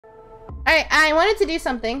Alright, I wanted to do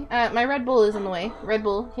something. My Red Bull is in the way. Red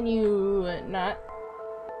Bull, can you not?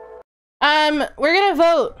 We're gonna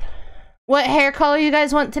vote what hair color you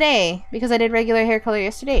guys want today, because I did regular hair color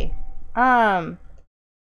yesterday. And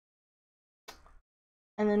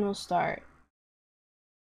then we'll start.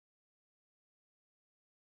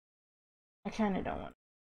 I kinda don't want.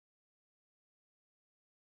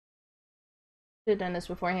 Should have done this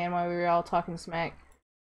beforehand while we were all talking smack.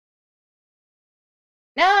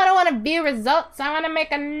 No, I don't want to view results. I want to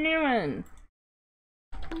make a new one.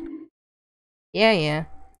 Yeah.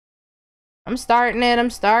 I'm starting it. I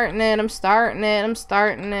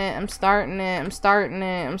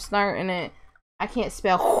can't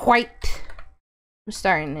spell white. I'm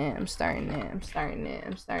starting it. It's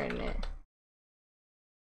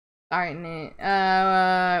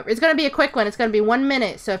gonna be a quick one. It's gonna be 1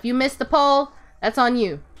 minute. So if you missed the poll, that's on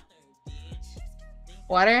you.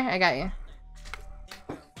 Water? I got you.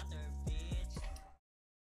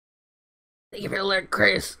 Thank you for the alert,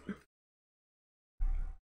 Chris.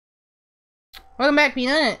 Welcome back,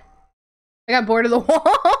 Peanut. I got bored of the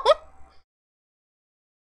wall.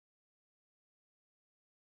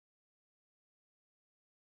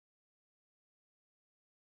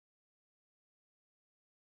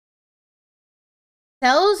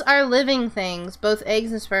 Cells are living things. Both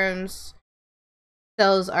eggs and sperms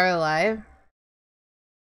cells are alive.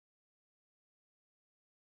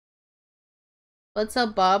 What's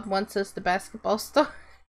up, Bob? Wants us the basketball star.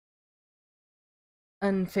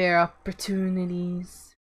 Unfair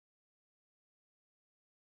opportunities.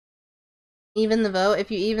 Even the vote?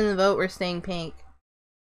 If you even the vote, we're staying pink.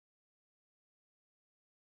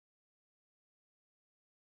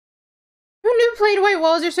 Who knew plain white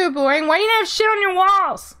walls are so boring? Why do you have shit on your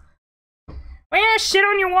walls? Why do you have shit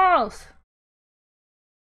on your walls?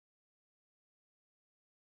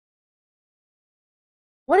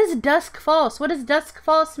 What is dusk false? What does dusk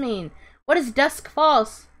false mean? What is dusk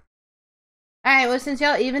false? Alright, well, since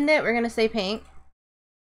y'all evened it, we're gonna say pink.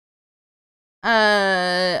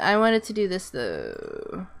 I wanted to do this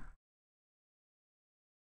though.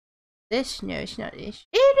 Dish? No, it's not dish.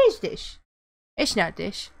 It is dish. It's not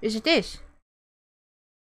dish. Is it dish?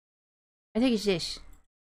 I think it's dish.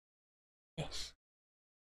 Dish.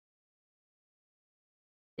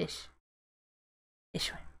 Dish.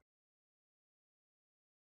 Dish one.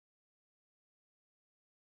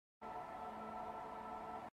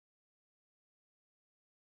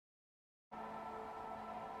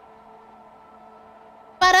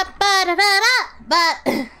 But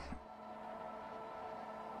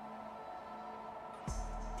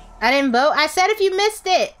I didn't vote. I said if you missed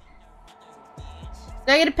it.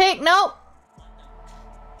 Do I get a pick? Nope.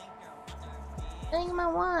 Dang my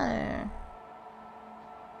water.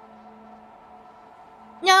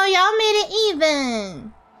 No, y'all made it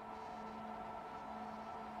even.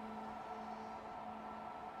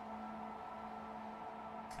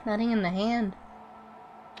 Nothing in the hand.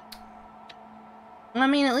 I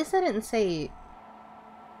mean, at least I didn't say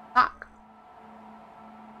fuck.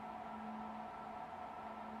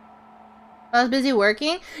 I was busy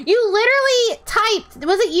working. You literally typed.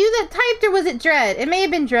 Was it you that typed or was it Dread? It may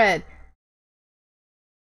have been Dread.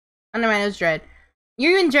 Oh, never mind, it was Dread.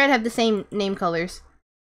 You and Dread have the same name colors.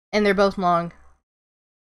 And they're both long.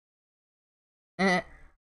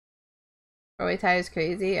 Four-way tie is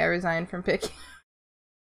crazy. I resigned from picking.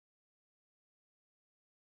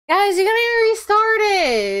 Guys, you gotta restart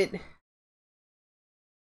it!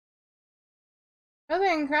 Brother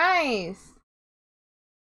in Christ.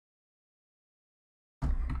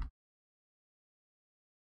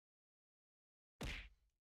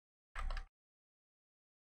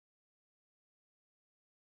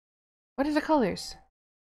 What are the colors?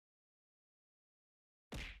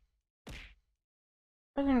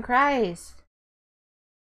 Brother in Christ.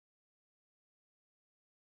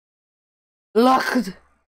 Locked!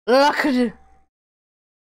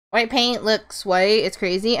 White paint looks white. It's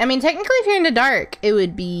crazy. I mean, technically, if you're in the dark, it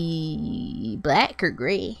would be black or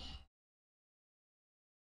gray.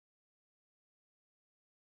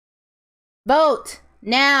 Vote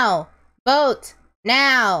now. Vote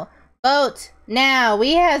now. Vote now.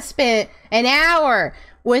 We have spent an hour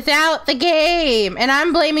without the game, and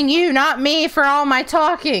I'm blaming you, not me, for all my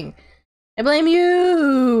talking. I blame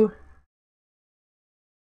you.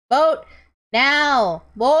 Vote now.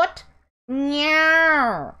 Vote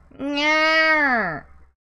now. Now.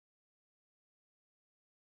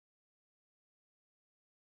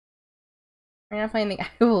 We're not playing the I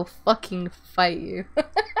will fucking fight you. We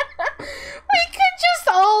could just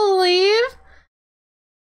all leave.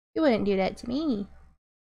 You wouldn't do that to me.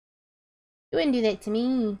 You wouldn't do that to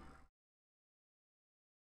me.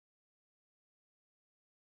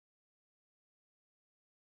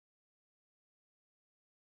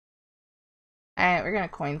 Alright, we're gonna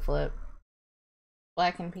coin flip.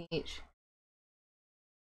 Black and peach.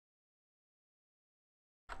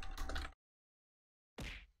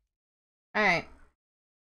 Alright.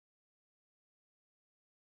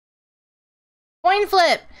 Coin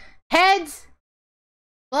flip! Heads!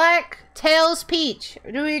 Black, tails, peach.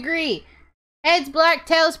 Do we agree? Heads, black,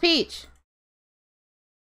 tails, peach.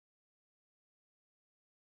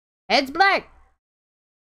 Heads, black.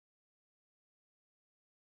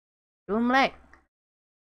 Doing black.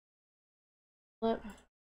 Flip.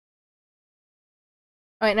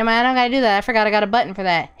 Oh, wait, no, I don't gotta do that. I forgot I got a button for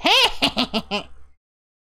that.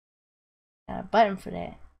 Got a button for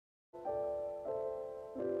that.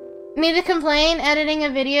 Need to complain, editing a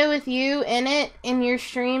video with you in it in your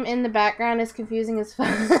stream in the background is confusing as fuck.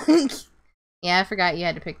 Yeah, I forgot you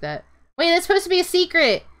had to pick that. Wait, that's supposed to be a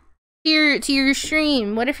secret to your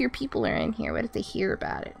stream. What if your people are in here? What if they hear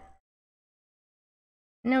about it?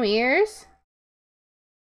 No ears?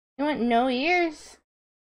 You want no ears?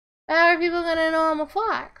 How are people gonna know I'm a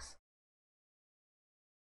fox?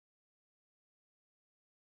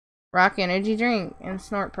 Rock energy drink and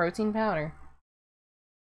snort protein powder.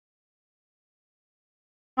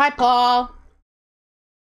 Hi, Paul.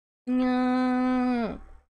 No.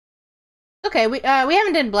 Okay, we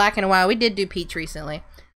haven't done black in a while. We did do peach recently.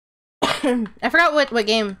 I forgot what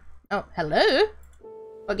game. Oh, hello.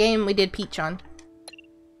 What game we did peach on.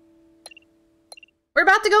 We're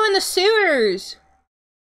about to go in the sewers.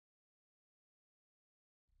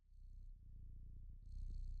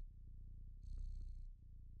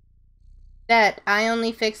 That I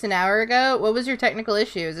only fixed an hour ago. What was your technical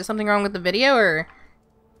issue? Is there something wrong with the video or?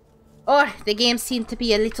 Oh, the game seemed to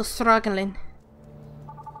be a little struggling.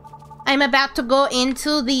 I'm about to go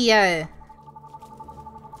into the,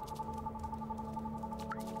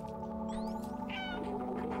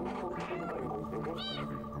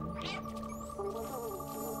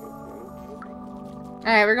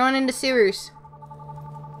 Alright, we're going into sewers.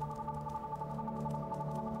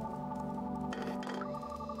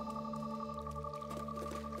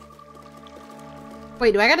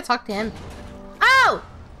 Wait, do I gotta talk to him? Oh!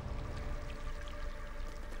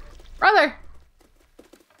 Brother!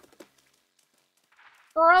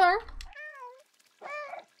 Brother!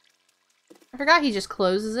 I forgot he just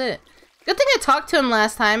closes it. Good thing I talked to him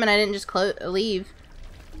last time and I didn't just leave.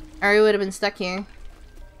 Or he would have been stuck here.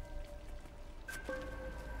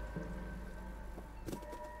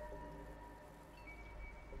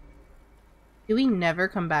 Do we never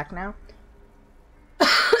come back now?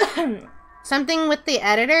 Something with the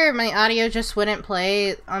editor, my audio just wouldn't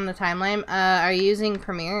play on the timeline. Are you using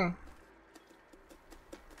Premiere?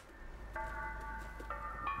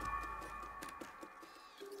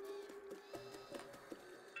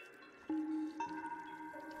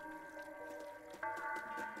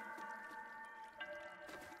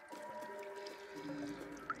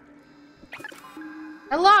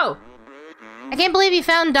 Hello! I can't believe you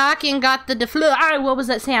found Doc and got the what was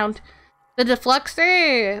that sound? The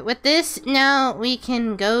defluxer. With this, now we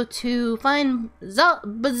can go to find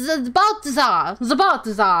Baltazar.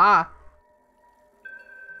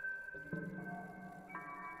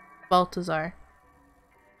 Baltazar.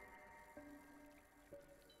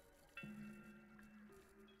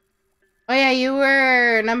 Oh yeah, you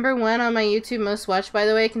were #1 on my YouTube most watched, by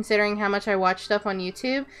the way, considering how much I watch stuff on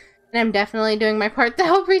YouTube. And I'm definitely doing my part to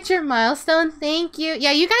help reach your milestone. Thank you.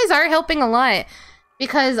 Yeah, you guys are helping a lot.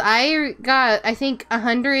 Because I got, I think,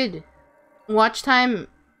 100 watch time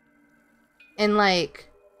in, like...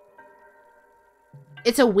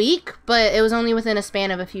 It's a week, but it was only within a span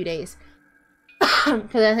of a few days.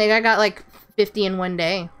 Because I think I got, like, 50 in one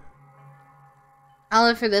day. I'll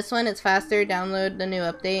look for this one. It's faster. Download the new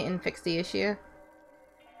update and fix the issue.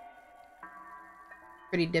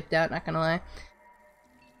 Pretty dipped out, not gonna lie.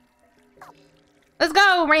 Let's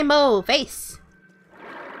go, Rainbow Face!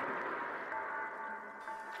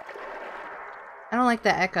 I don't like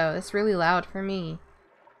the echo. It's really loud for me.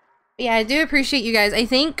 But yeah, I do appreciate you guys. I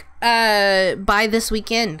think by this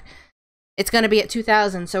weekend, it's gonna be at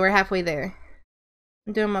 2,000, so we're halfway there.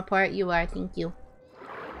 I'm doing my part. You are. Thank you.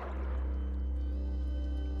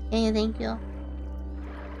 Hey, thank you.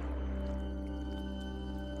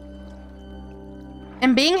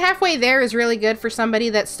 And being halfway there is really good for somebody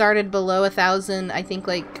that started below 1,000, I think,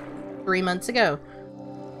 like, 3 months ago.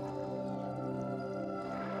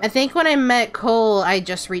 I think when I met Cole, I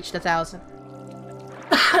just reached 1,000.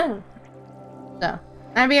 So,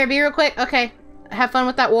 be real quick. Okay, have fun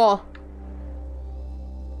with that wall.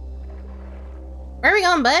 Where are we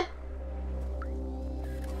going, bud?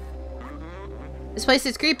 This place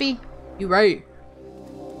is creepy. You right.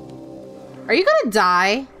 Are you gonna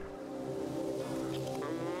die?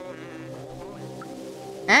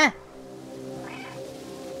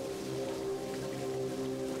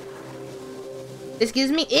 This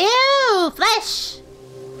gives me... Ew! Flesh!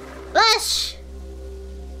 Flesh!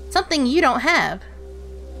 Something you don't have.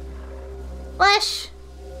 Flesh!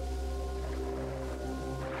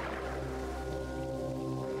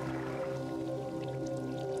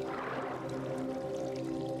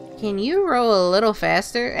 Can you roll a little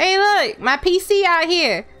faster? Hey look! My PC out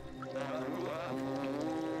here!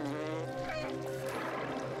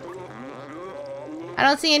 I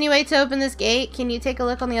don't see any way to open this gate. Can you take a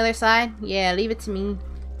look on the other side? Yeah, leave it to me.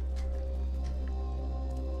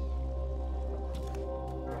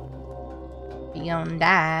 We gon'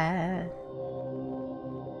 die.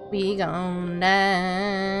 We gon'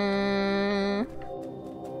 die.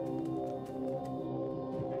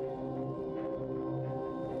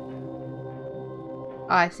 Oh,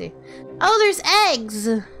 I see. Oh, there's eggs!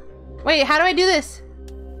 Wait, how do I do this?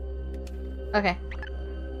 Okay.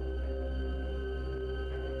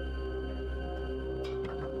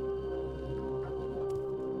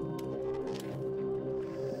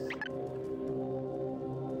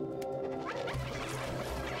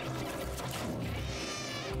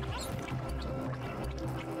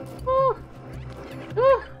 Woo.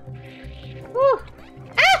 Woo. Woo.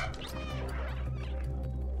 Ah!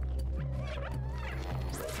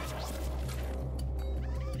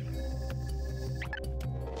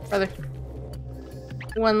 Brother.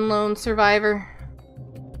 One lone survivor.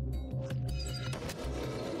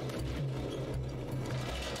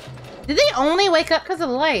 Did they only wake up because of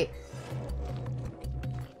the light?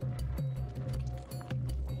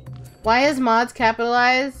 Why is mods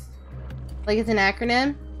capitalized? Like it's an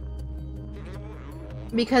acronym?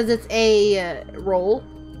 Because it's a role.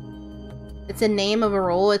 It's a name of a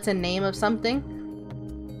role. It's a name of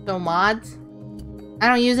something. So mods. I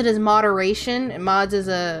don't use it as moderation. Mods is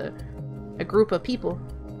a group of people.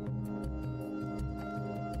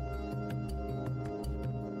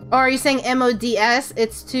 Or are you saying MODS?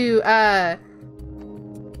 It's to, I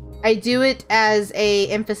do it as a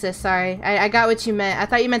emphasis, sorry. I got what you meant. I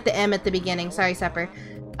thought you meant the M at the beginning. Sorry, Sepper.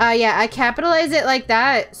 Yeah, I capitalize it like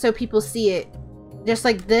that so people see it. Just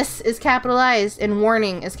like this is capitalized and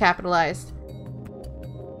warning is capitalized.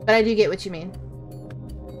 But I do get what you mean.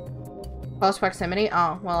 Close proximity?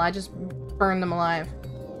 Oh, well, I just burned them alive.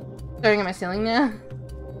 Staring at my ceiling now?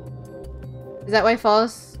 Is that why call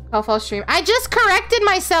false stream? I just corrected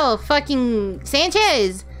myself, fucking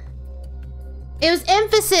Sanchez! It was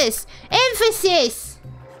emphasis! Emphasis!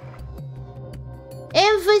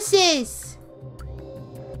 Emphasis!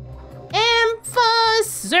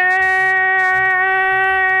 Emphasis!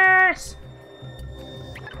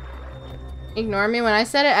 Ignore me when I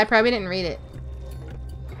said it? I probably didn't read it.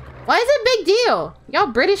 Why is it a big deal? Y'all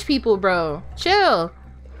British people, bro. Chill.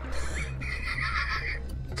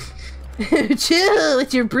 Chill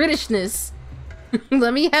with your Britishness.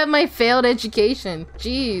 Let me have my failed education.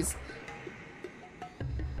 Jeez.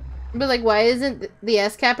 But like, why isn't the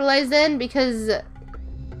S capitalized then? Because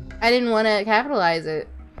I didn't want to capitalize it.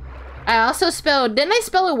 I also spelled... Didn't I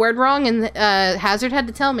spell a word wrong and Hazard had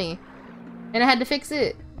to tell me? And I had to fix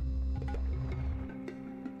it.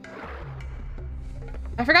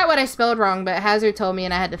 I forgot what I spelled wrong, but Hazard told me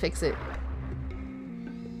and I had to fix it.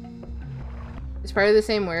 It's part of the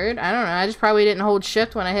same word? I don't know. I just probably didn't hold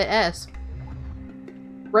shift when I hit S.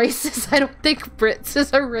 Racist? I don't think Brits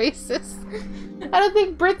is a racist. I don't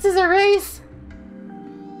think Brits is a race.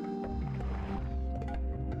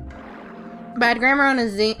 Bad grammar on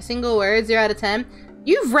a single word, 0 out of 10.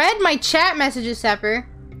 You've read my chat messages, Sepper.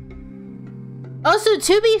 Also,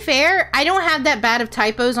 to be fair, I don't have that bad of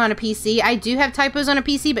typos on a PC. I do have typos on a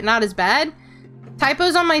PC, but not as bad.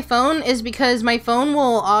 Typos on my phone is because my phone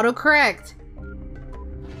will autocorrect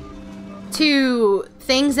to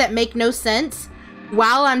things that make no sense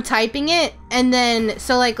while I'm typing it. And then,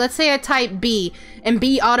 so like, let's say I type B, and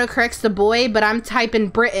B autocorrects the boy, but I'm typing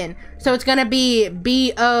Britain. So it's gonna be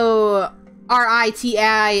B-O-R-I-T-I-A-N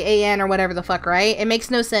or whatever the fuck, right? It makes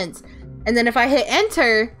no sense. And then if I hit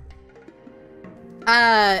enter...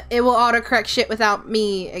 it will autocorrect shit without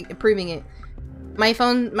me approving it. My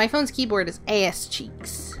phone's keyboard is ass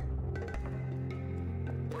cheeks.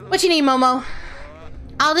 What you need, Momo?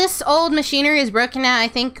 All this old machinery is broken now. I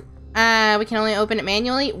think we can only open it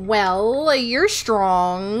manually. Well, you're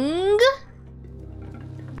strong.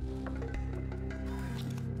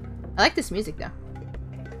 I like this music though.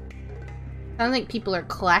 Sounds like people are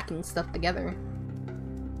clacking stuff together.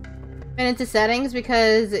 And into settings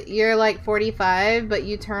because you're like 45, but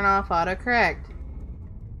you turn off autocorrect.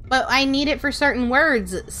 But I need it for certain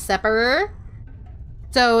words, Sepper.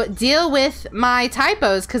 So deal with my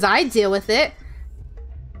typos, because I deal with it.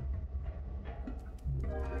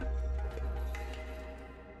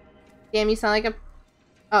 Damn, you sound like a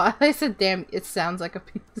Oh, I said, damn, it sounds like a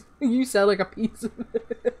piece. You sound like a piece.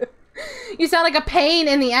 You sound like a pain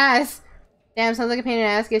in the ass. Damn, sounds like a pain in the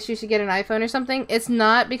ass. Guess you should get an iPhone or something. It's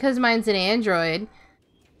not because mine's an Android.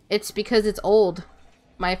 It's because it's old.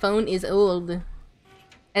 My phone is old. And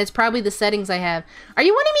it's probably the settings I have. Are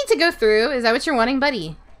you wanting me to go through? Is that what you're wanting,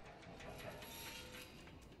 buddy?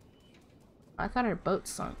 I thought our boat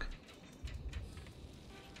sunk.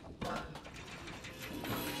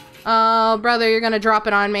 Oh, brother, you're gonna drop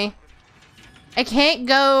it on me. I can't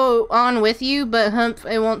go on with you, but humph,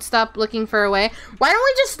 it won't stop looking for a way. Why don't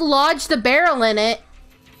we just lodge the barrel in it?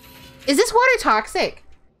 Is this water toxic?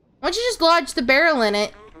 Why don't you just lodge the barrel in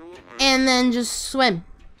it and then just swim?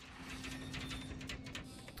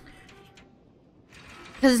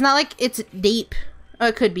 Because it's not like it's deep. Oh,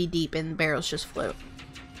 it could be deep and the barrels just float.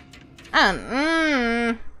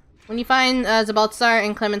 When you find Zabaltzar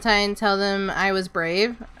and Clementine, tell them I was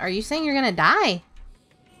brave. Are you saying you're gonna die?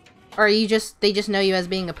 Or are you they just know you as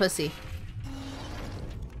being a pussy?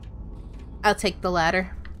 I'll take the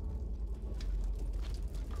latter.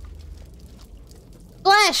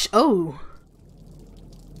 Flesh! Oh!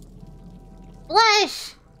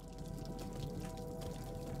 Flesh!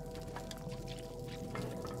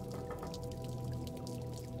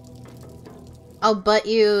 I'll butt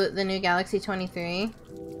you the new Galaxy 23.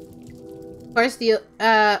 Of course, the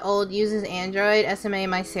old uses Android. SMA,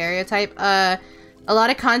 my stereotype. A lot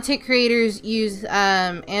of content creators use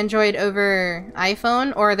Android over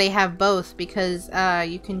iPhone, or they have both because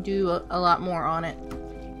you can do a lot more on it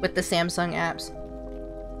with the Samsung apps.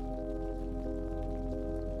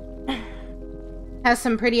 Has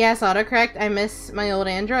some pretty ass autocorrect. I miss my old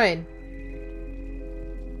Android.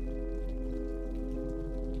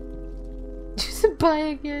 Just buy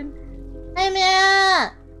again. Hey,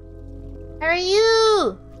 Mia! How are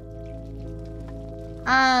you?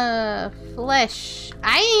 Flesh.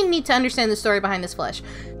 I need to understand the story behind this flesh.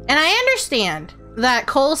 And I understand that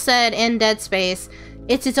Cole said in Dead Space,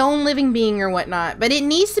 it's its own living being or whatnot, but it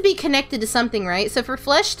needs to be connected to something, right? So for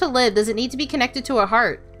flesh to live, does it need to be connected to a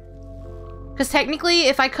heart? Because technically,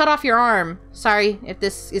 if I cut off your arm, sorry if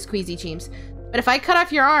this is queasy cheems, but if I cut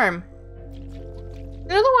off your arm, you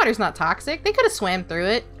know, the water's not toxic. They could have swam through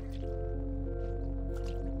it.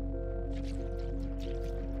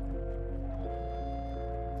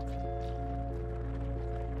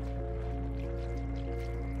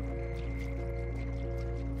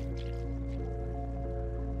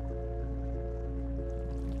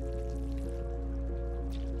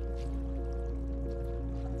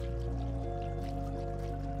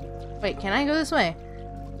 Wait, can I go this way?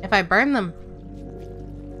 If I burn them?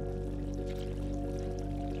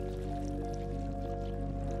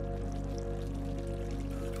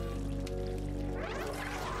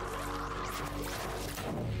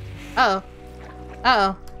 Uh-oh.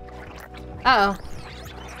 Uh-oh. Uh-oh.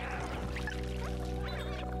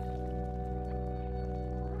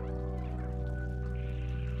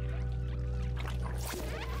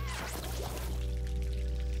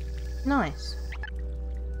 Nice.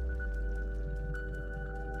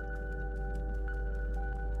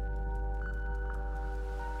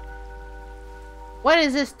 What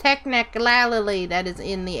is this technicality that is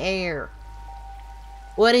in the air?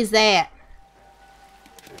 What is that?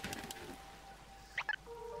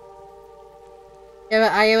 You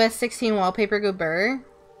have an iOS 16 wallpaper go burr?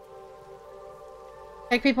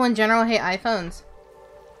 Tech people in general hate iPhones.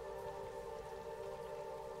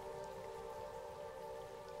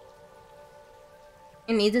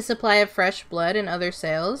 It needs a supply of fresh blood and other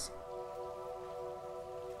sales.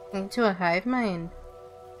 Into a hive mind.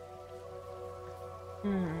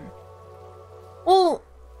 Well,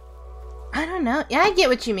 I don't know. Yeah, I get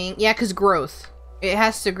what you mean. Yeah, because growth. It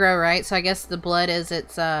has to grow, right? So I guess the blood is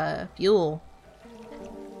its fuel.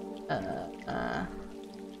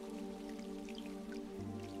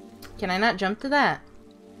 Can I not jump to that?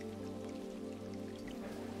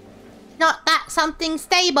 Not that something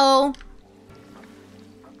stable.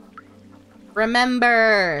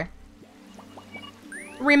 Remember.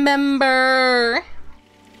 Remember.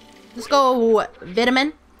 Let's go,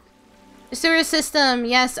 vitamin. The sewer system.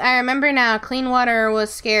 Yes, I remember now. Clean water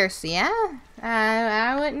was scarce. Yeah,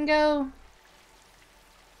 I wouldn't go.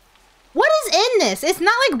 What is in this? It's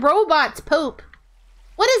not like robots poop.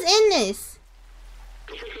 What is in this?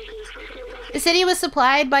 The city was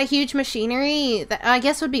supplied by huge machinery. That I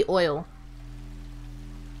guess would be oil.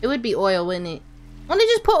 It would be oil, wouldn't it? Why don't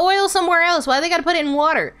they just put oil somewhere else? Why do they gotta put it in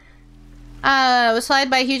water? It was supplied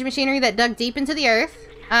by huge machinery that dug deep into the earth.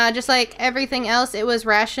 Just like everything else, it was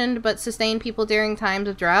rationed but sustained people during times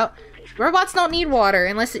of drought. Robots don't need water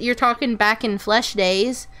unless you're talking back in flesh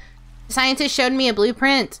days. Scientists showed me a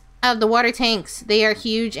blueprint of the water tanks. They are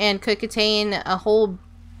huge and could contain a whole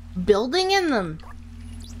building in them.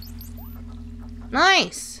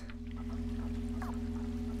 Nice.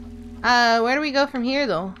 Where do we go from here,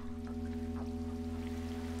 though?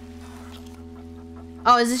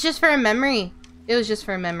 Oh, is this just for a memory? It was just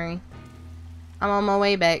for a memory. I'm on my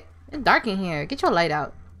way back. It's dark in here. Get your light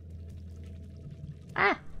out.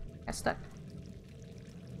 Ah, got stuck.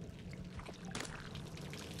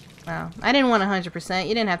 Wow, I didn't want 100%.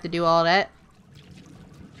 You didn't have to do all that.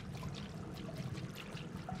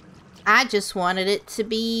 I just wanted it to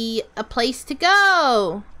be a place to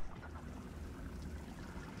go.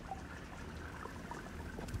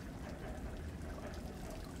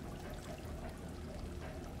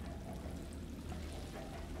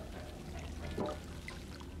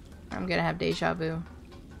 I'm gonna have deja vu.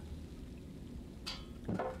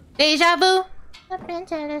 Deja vu? I've been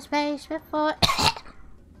to this place before.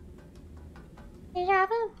 Deja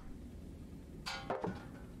vu.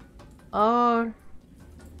 Oh.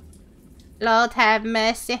 Lord have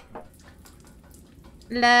mercy.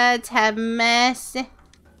 Lord have mercy.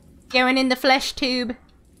 Going in the flesh tube.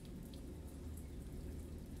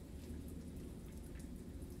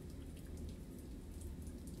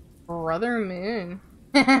 Brother Moon.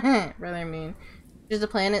 Brother Moon. There's a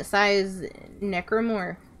planet-sized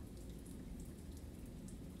necromorph.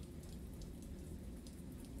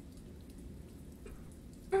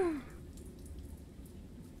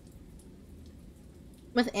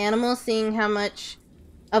 With animals seeing how much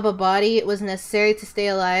of a body it was necessary to stay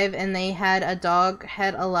alive, and they had a dog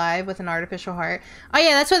head alive with an artificial heart. Oh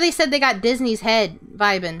yeah, that's what they said. They got Disney's head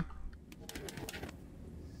vibing.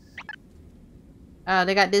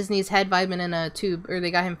 They got Disney's head vibing in a tube, or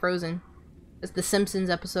they got him frozen. It's the Simpsons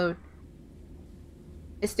episode.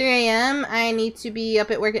 It's 3 a.m. I need to be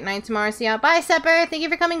up at work at 9 tomorrow. See you out. Bye, Sepper. Thank you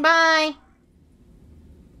for coming by.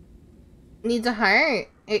 Needs a heart.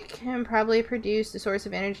 It can probably produce a source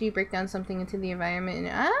of energy, break down something into the environment.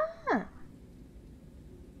 Ah!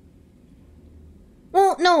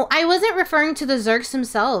 Well, no, I wasn't referring to the Zergs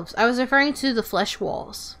themselves. I was referring to the flesh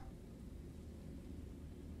walls.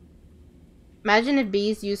 Imagine if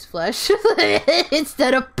bees use flesh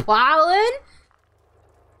instead of pollen.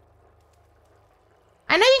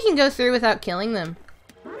 I know you can go through without killing them.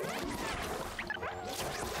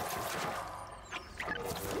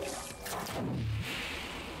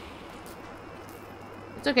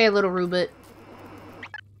 It's okay, little Rubit.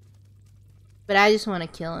 But I just want to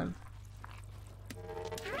kill him.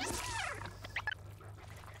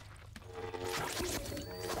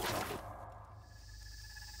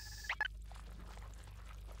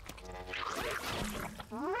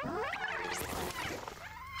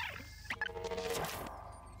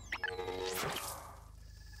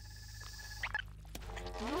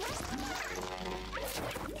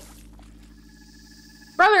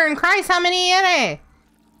 Brother in Christ, how many are there?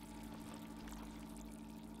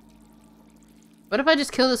 What if I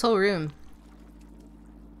just kill this whole room?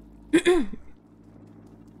 Is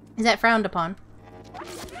that frowned upon?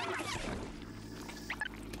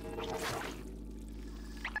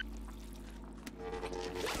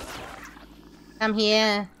 Come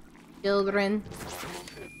here, children.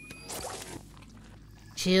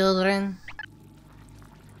 Children.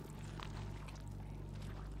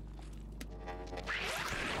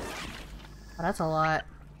 Oh, that's a lot.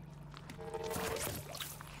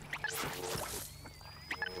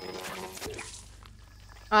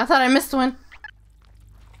 Oh, I thought I missed one.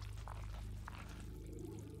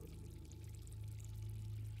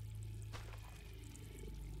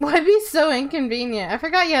 Why'd be so inconvenient? I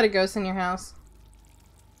forgot you had a ghost in your house.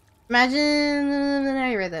 Imagine... How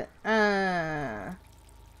you read that?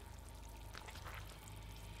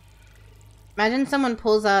 Imagine someone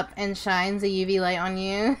pulls up and shines a UV light on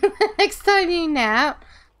you next time you nap.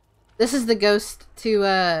 This is the ghost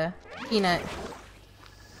to, Peanut.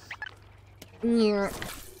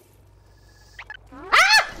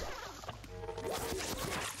 Ah!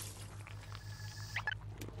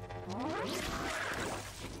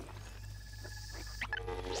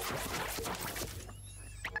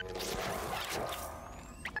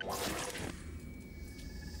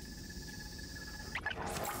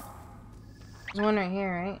 There's one right here,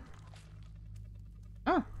 right?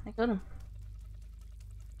 Oh, I killed him.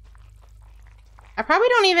 I probably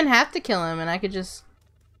don't even have to kill him, and I could just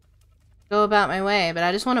go about my way, but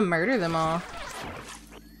I just want to murder them all.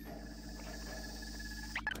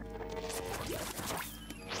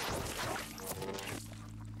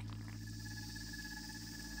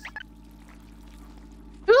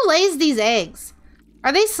 Who lays these eggs?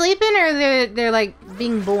 Are they sleeping or they're like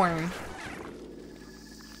being born?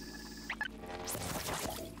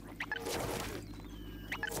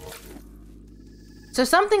 So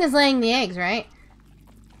something is laying the eggs, right?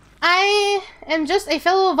 I am just a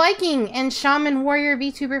fellow Viking and shaman warrior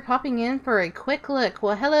VTuber popping in for a quick look.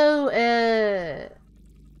 Well, hello,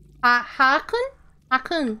 Hakun?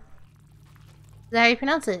 Hakun. Is that how you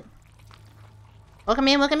pronounce it? Welcome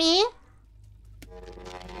in, welcome in.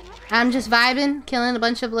 I'm just vibing, killing a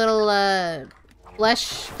bunch of little,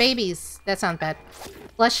 flesh babies. That sounds bad.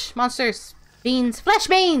 Flesh monsters. Beans. Flesh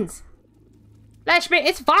beans! Flesh beans.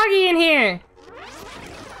 It's foggy in here!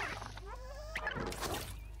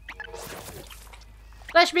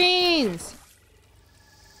 Flesh beans!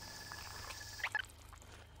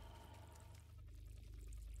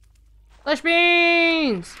 Flesh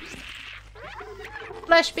beans!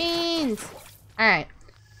 Flesh beans! Alright.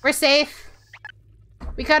 We're safe.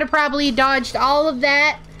 We could have probably dodged all of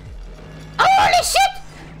that. Oh, holy shit!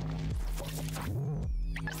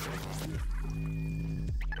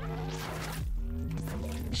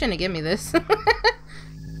 You shouldn't have given me this.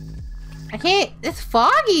 I can't. It's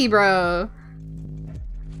foggy, bro.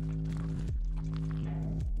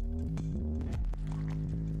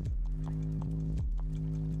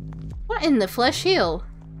 What in the flesh hill?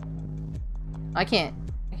 I can't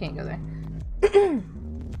go there.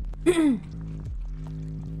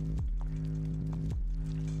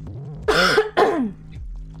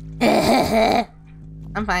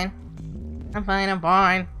 I'm fine. I'm fine, I'm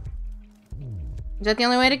fine. Is that the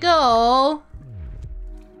only way to go?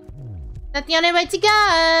 Is that the only way to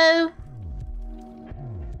go?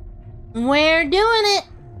 We're doing it!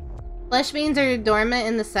 Flesh beans are dormant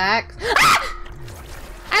in the sacks. Ah!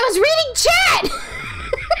 I was reading chat!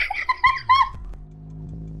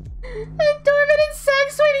 Dormant in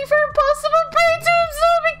sacks waiting for a possible prey to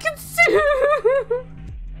absorb and consume!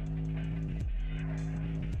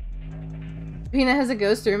 Pina has a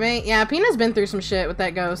ghost roommate? Yeah, Pina's been through some shit with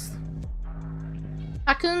that ghost.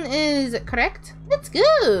 Hakun is correct? Let's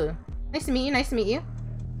go! Nice to meet you, nice to meet you.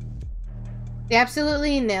 They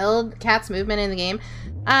absolutely nailed Cat's movement in the game.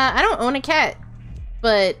 I don't own a cat,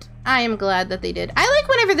 but I am glad that they did. I like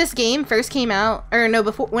whenever this game first came out, or no,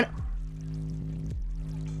 before, when...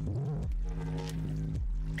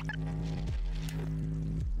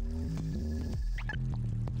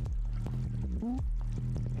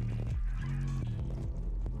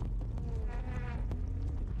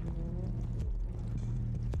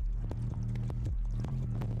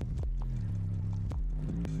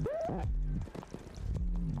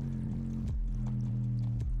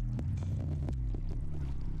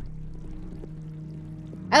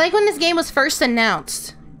 I like when this game was first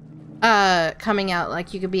announced, coming out,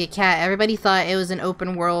 like you could be a cat. Everybody thought it was an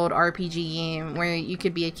open world RPG game where you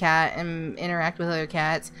could be a cat and interact with other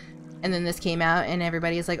cats. And then this came out and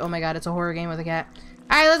everybody's like, oh my god, it's a horror game with a cat.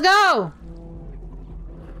 Alright, let's go!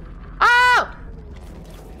 Oh!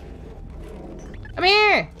 Come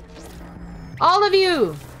here! All of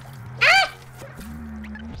you! Ah!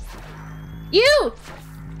 You!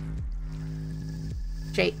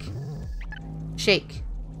 Shake. Shake.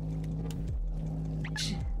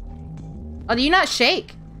 Oh, do you not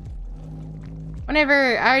shake?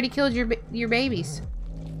 Whenever I already killed your babies.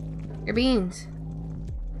 Your beans.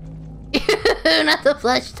 Not the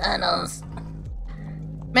flesh tunnels.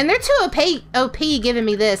 Man, they're too OP giving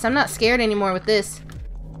me this. I'm not scared anymore with this.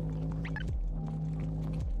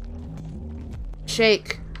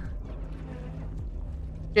 Shake.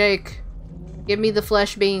 Shake. Give me the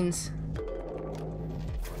flesh beans.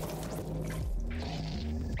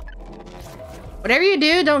 Whatever you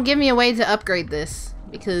do, don't give me a way to upgrade this,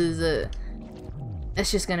 because it's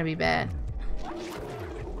just gonna be bad.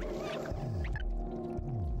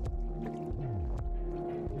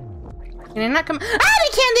 Can I not come? Ah,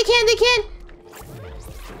 they can!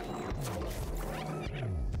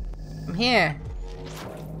 I'm here.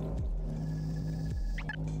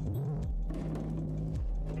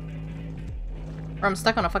 Or I'm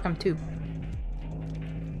stuck on a fucking tube.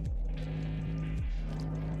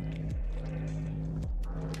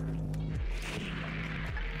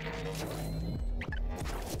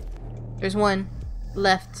 There's one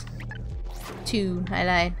left. Two, I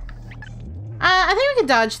lied. I think we can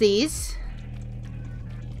dodge these.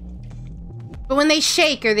 But when they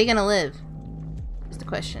shake, are they gonna live? Is the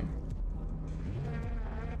question.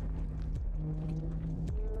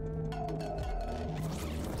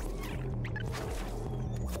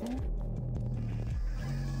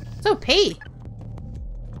 So pay.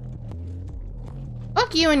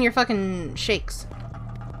 Fuck you and your fucking shakes.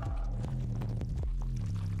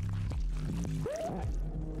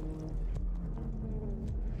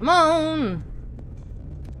 Come on!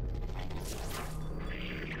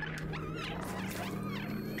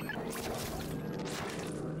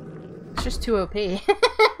 It's just too OP.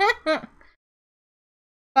 Thought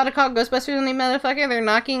to call Ghostbusters on the motherfucker. They're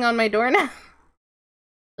knocking on my door now.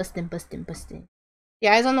 Bustin', bustin', bustin'. The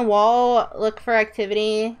eyes on the wall look for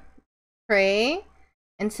activity. Pray.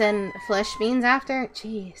 And send flesh beans after.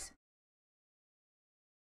 Jeez.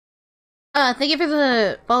 Thank you for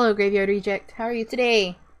the follow, Graveyard Reject. How are you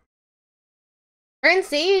today? Burn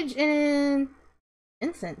sage and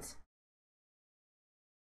incense.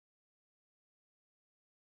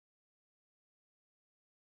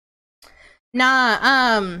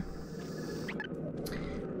 Nah,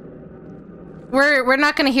 we're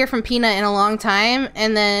not gonna hear from Peanut in a long time,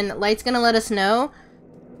 and then Light's gonna let us know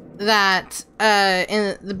that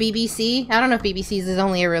in the BBC, I don't know if BBC's is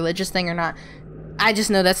only a religious thing or not. I just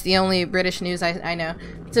know that's the only British news I know.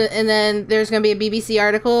 So, and then there's gonna be a BBC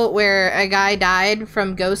article where a guy died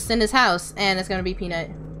from ghosts in his house, and it's gonna be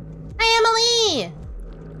Peanut. Hi, Emily!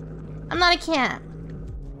 I'm not a cat.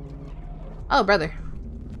 Oh, brother.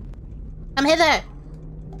 Come hither! I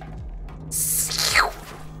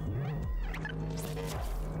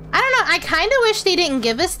don't know, I kinda wish they didn't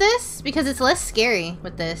give us this, because it's less scary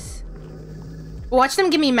with this. Watch them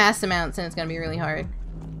give me mass amounts, and it's gonna be really hard.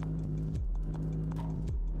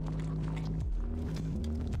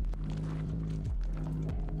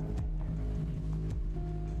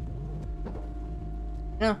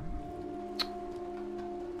 No.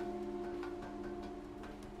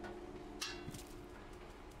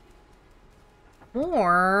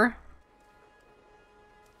 Or...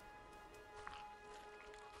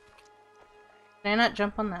 Can I not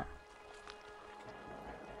jump on that?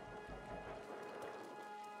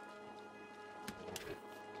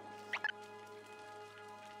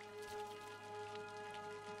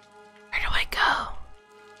 Where do I go?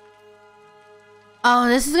 Oh,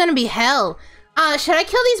 this is gonna be hell. Should I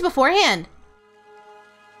kill these beforehand?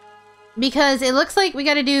 Because it looks like we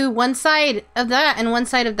gotta do one side of that and one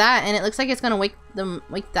side of that, and it looks like it's gonna wake the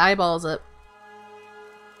eyeballs up.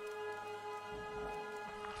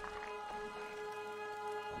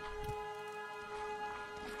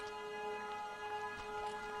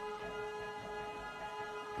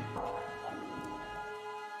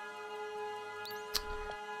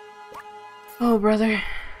 Oh, brother.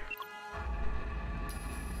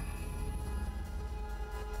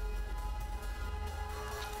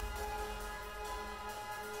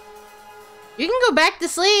 You can go back to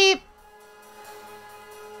sleep.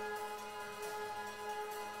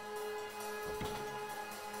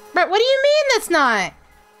 But what do you mean that's not?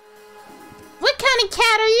 What kind of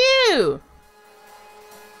cat are you?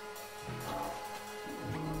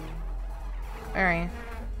 Where are you?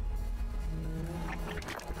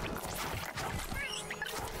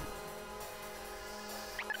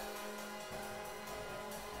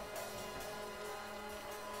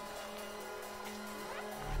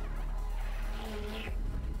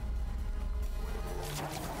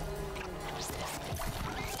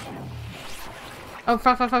 Oh,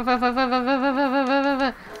 fuck, fuck, fuck, fuck, fuck, fuck, fuck, fuck, fuck, fuck, fuck,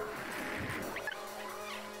 fuck.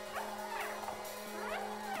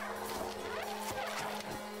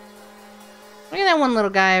 Look at that one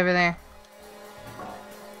little guy over there.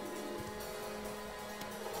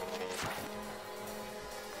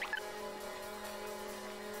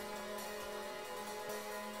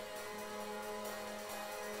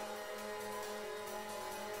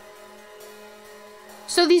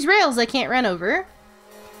 So these rails I can't run over.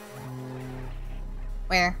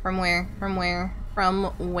 Where? From where? From where? From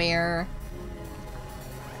where?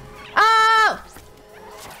 Oh!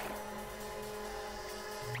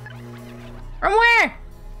 From where?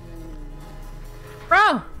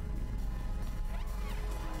 Bro!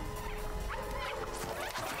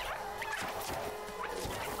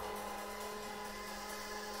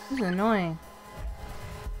 This is annoying.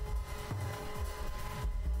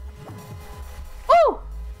 Woo!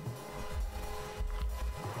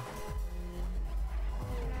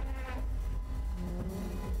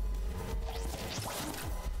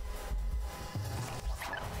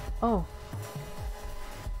 Oh.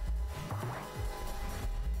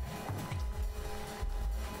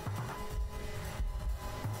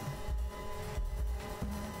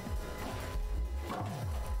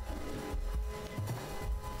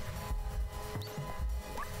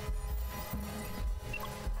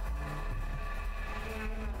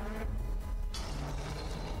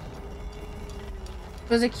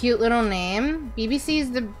 It was a cute little name. BBC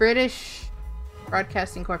is the British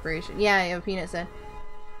Broadcasting Corporation. Yeah, Peanut said.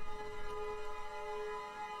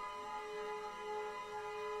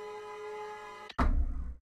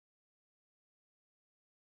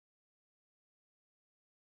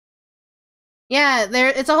 Yeah,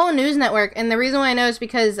 it's a whole news network, and the reason why I know is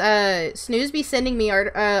because Snooze be sending me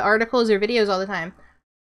articles or videos all the time.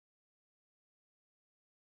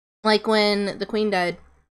 Like when the Queen died.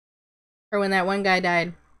 Or when that one guy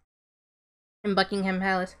died. In Buckingham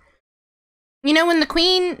Palace. You know, when the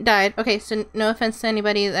Queen died... Okay, so no offense to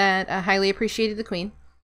anybody that highly appreciated the Queen.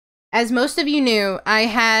 As most of you knew, I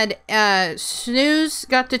had... Snooze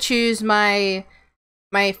got to choose my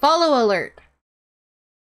follow alert.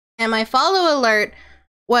 And my follow alert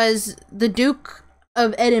was the Duke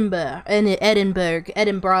of Edinburgh,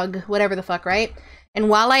 whatever the fuck, right? And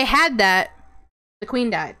while I had that, the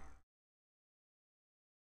Queen died.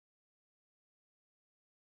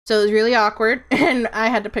 So it was really awkward, and I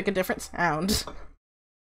had to pick a different sound.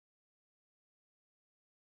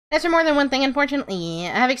 That's for more than one thing, unfortunately.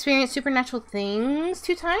 I have experienced supernatural things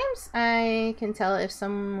 2 times. I can tell if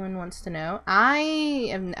someone wants to know.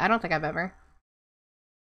 I don't think I've ever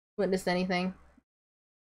witnessed anything.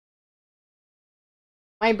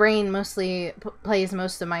 My brain mostly plays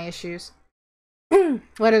most of my issues.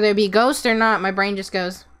 Whether there be ghosts or not, my brain just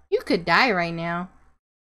goes, you could die right now.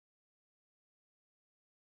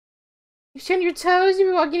 You turn your toes, you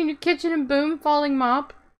be walking in your kitchen and boom, falling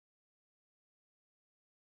mop.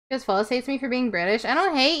 Because Falls hates me for being British. I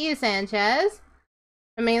don't hate you, Sanchez.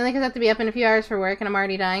 But mainly because I have to be up in a few hours for work and I'm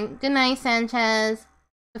already dying. Good night, Sanchez.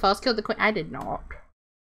 The Falls killed the Queen. I did not.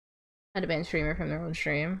 I had to ban streamer from their own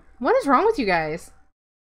stream. What is wrong with you guys?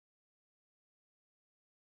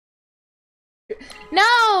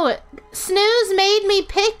 No! Snooze made me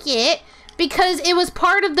pick it because it was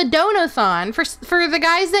part of the donathon. For the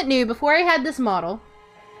guys that knew, before I had this model,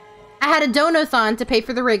 I had a donathon to pay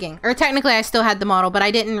for the rigging. Or technically I still had the model, but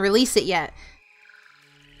I didn't release it yet.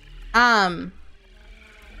 Fuck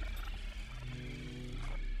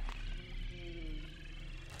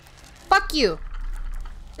you.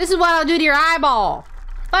 This is what I'll do to your eyeball.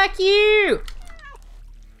 Fuck you.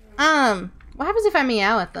 What happens if I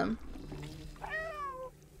meow at them?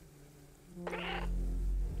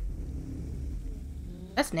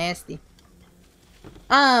 That's nasty.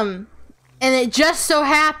 And it just so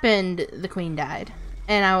happened the Queen died.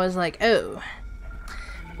 And I was like, oh,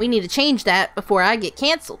 we need to change that before I get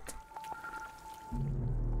canceled.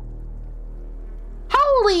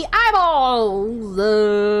 Holy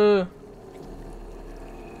eyeballs!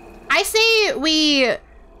 I say we...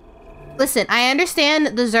 Listen, I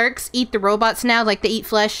understand the Zerks eat the robots now, like they eat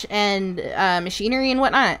flesh and machinery and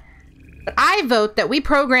whatnot. But I vote that we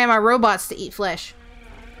program our robots to eat flesh.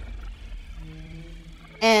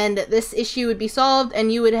 And this issue would be solved,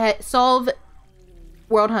 and you would solve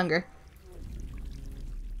world hunger.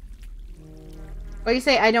 Why do you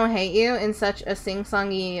say I don't hate you in such a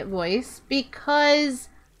sing-songy voice? Because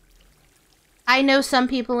I know some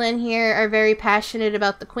people in here are very passionate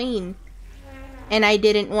about the Queen. And I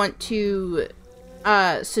didn't want to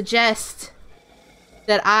suggest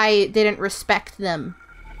that I didn't respect them.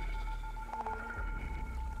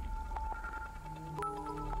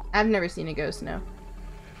 I've never seen a ghost, no.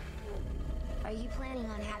 Are you planning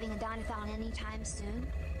on having a Donathon anytime soon?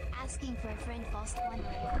 Asking for a friend false one.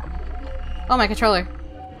 Oh, my controller.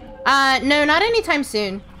 No, not anytime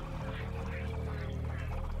soon.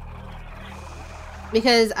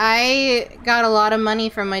 Because I got a lot of money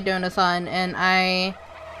from my Donathon, and I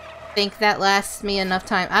think that lasts me enough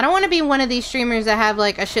time. I don't want to be one of these streamers that have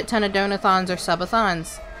like a shit ton of Donathons or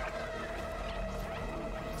subathons.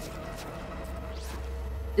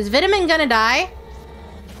 Is Vitamin gonna die?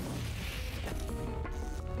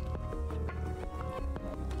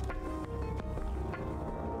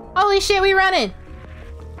 Holy shit, we running!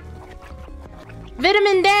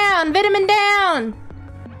 Vitamin down! Vitamin down!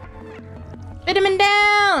 Vitamin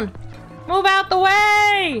down! Move out the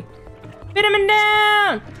way! Vitamin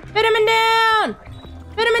down! Vitamin down!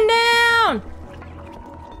 Vitamin down!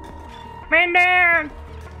 Man down!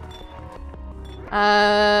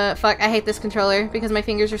 Fuck, I hate this controller because my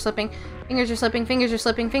fingers are slipping. Fingers are slipping, fingers are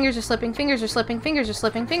slipping, fingers are slipping, fingers are slipping, fingers are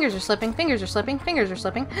slipping, fingers are slipping, fingers are slipping, fingers are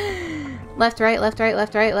slipping. Left, right, left, right,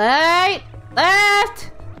 left, right, right!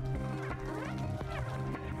 Left!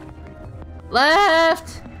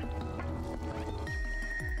 Left!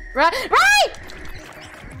 Right! Right!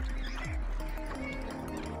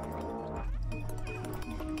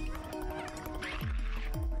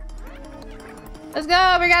 Let's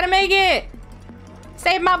go! We gotta make it!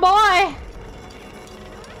 Save my boy!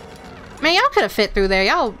 Man, y'all could have fit through there.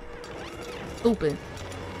 Y'all stupid.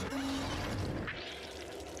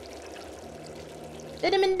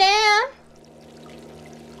 Vitamin down.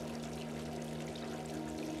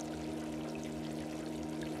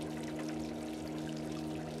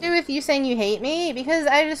 Do we with you saying you hate me because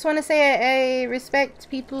I just want to say I respect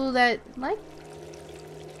people that like.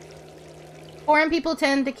 Foreign people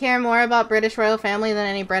tend to care more about British royal family than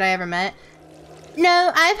any Brit I ever met.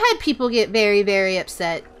 No, I've had people get very, very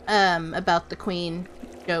upset about the Queen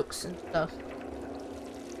jokes and stuff.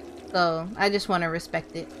 So I just want to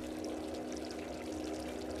respect it.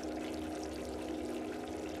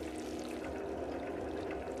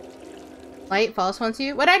 Light false wants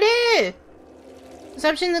you. What'd I do?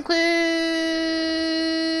 Consumption includes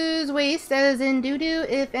waste, as in doo-doo.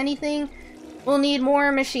 If anything, we'll need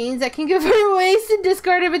more machines that can convert waste and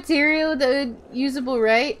discarded material to usable,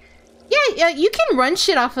 right? Yeah, you can run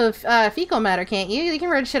shit off of fecal matter, can't you? You can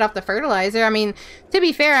run shit off the fertilizer. I mean, to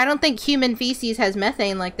be fair, I don't think human feces has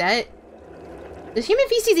methane like that. Does human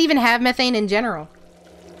feces even have methane in general?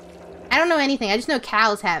 I don't know anything. I just know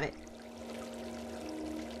cows have it.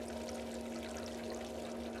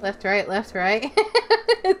 Left, right, left, right.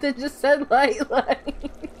 They just said light.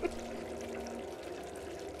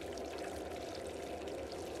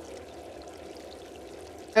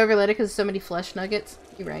 Overloaded because so many flesh nuggets.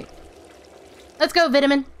 You're right. Let's go,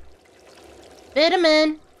 Vitamin.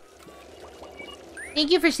 Vitamin. Thank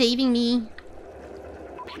you for saving me.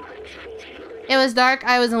 It was dark.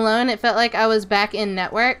 I was alone. It felt like I was back in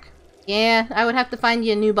network. Yeah, I would have to find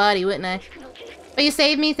you a new body, wouldn't I? But you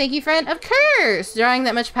saved me. Thank you, friend. Of course! Drawing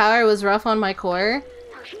that much power was rough on my core.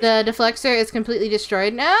 The deflector is completely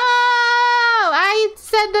destroyed. No! I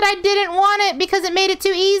said that I didn't want it because it made it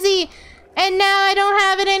too easy. And now I don't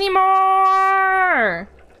have it anymore!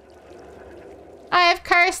 I have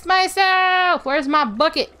cursed myself! Where's my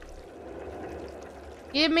bucket?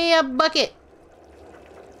 Give me a bucket.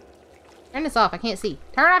 Turn this off. I can't see.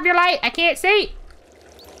 Turn off your light. I can't see.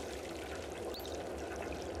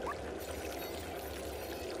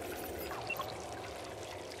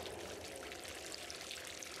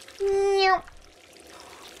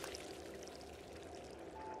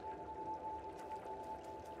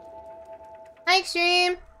 Hi,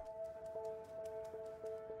 Extreme.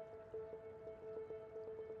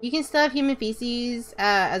 You can still have human feces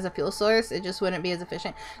as a fuel source. It just wouldn't be as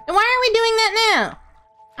efficient. Then why aren't we doing that now?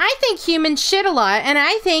 I think humans shit a lot, and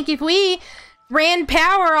I think if we ran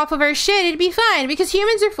power off of our shit, it'd be fine, because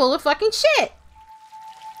humans are full of fucking shit.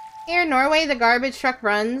 Here in Norway, the garbage truck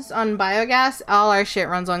runs on biogas. All our shit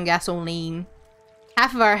runs on gasoline.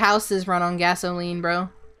 Half of our houses run on gasoline, bro.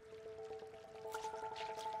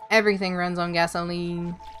 Everything runs on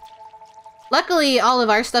gasoline. Luckily, all of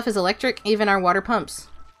our stuff is electric, even our water pumps.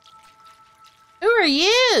 Who are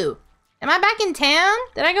you? Am I back in town?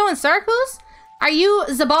 Did I go in circles? Are you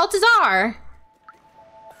Zabaltazar?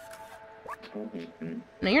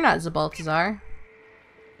 No, you're not Zabaltazar.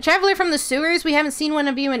 Traveler from the sewers? We haven't seen one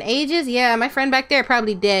of you in ages? Yeah, my friend back there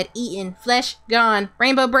probably dead. Eaten. Flesh gone.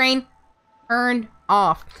 Rainbow brain turned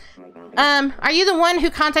off. Are you the one who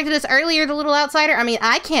contacted us earlier, the little outsider? I mean,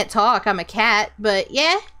 I can't talk. I'm a cat, but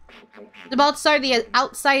yeah. Zabaltazar, the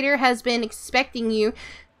outsider, has been expecting you.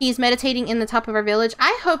 He's meditating in the top of our village.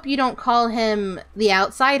 I hope you don't call him the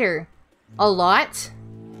outsider a lot.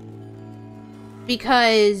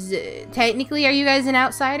 Because technically, are you guys an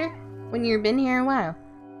outsider? When you've been here a while.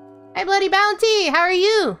 Hey, Bloody Bounty! How are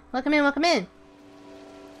you? Welcome in, welcome in.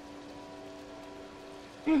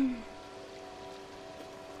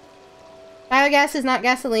 Biogas is not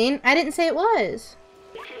gasoline. I didn't say it was.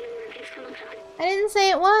 I didn't say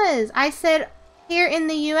it was. I said here in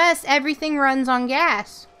the US, everything runs on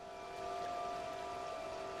gas.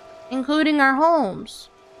 Including our homes.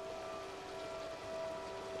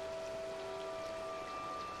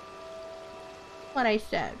 What I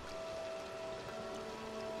said.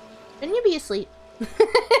 Shouldn't you be asleep?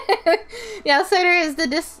 The outsider is the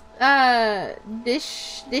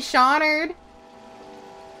dishonored.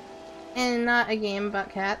 And not a game about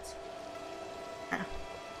cats.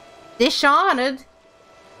 Dishonored.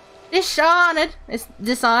 Dishonored. It's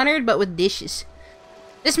dishonored, but with dishes.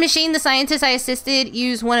 This machine, the scientist I assisted,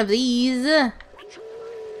 used one of these.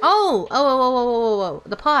 Oh,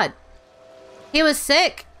 the pod. He was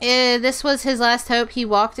sick. This was his last hope. He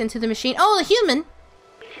walked into the machine. Oh, the human.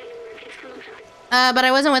 But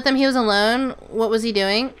I wasn't with him. He was alone. What was he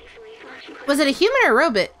doing? Was it a human or a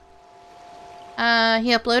robot?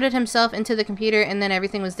 He uploaded himself into the computer and then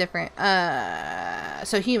everything was different.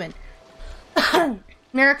 So human.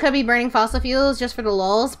 Mirror could be burning fossil fuels just for the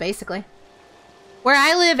lulz, basically. Where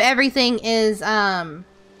I live, everything is, that's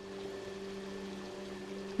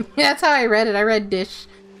how I read it. I read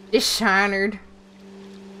dishonored.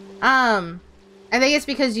 I think it's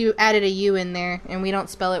because you added a U in there and we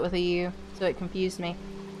don't spell it with a U, so it confused me.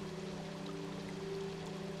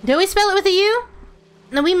 Do we spell it with a U?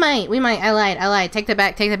 No, we might. I lied. Take that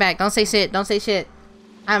back. Don't say shit.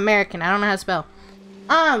 I'm American. I don't know how to spell.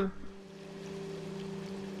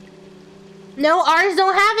 No, ours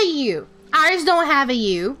don't have a U. Ours don't have a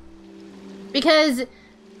U. Because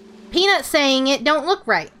Peanut saying it don't look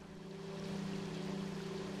right.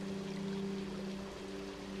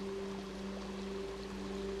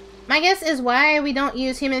 My guess is why we don't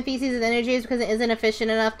use human feces as energy is because it isn't efficient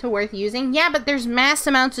enough to worth using. Yeah, but there's mass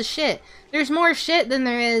amounts of shit. There's more shit than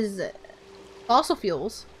there is fossil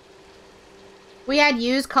fuels. We had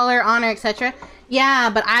use, color, honor, etc. Yeah,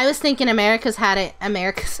 but I was thinking Americans had it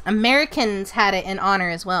in honor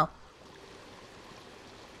as well.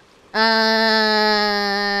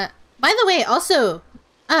 By the way, also,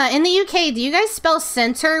 in the UK, do you guys spell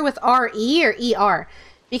center with R-E or E-R?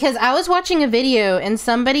 Because I was watching a video and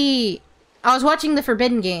I was watching the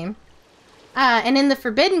Forbidden Game. And in the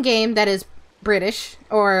Forbidden Game, that is British,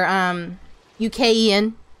 or,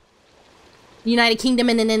 UKian, United Kingdom,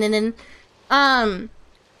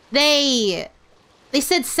 they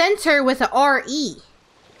said center with a R-E.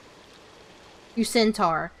 You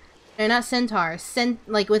centaur. No, not centaur.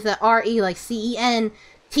 Like with a R-E, like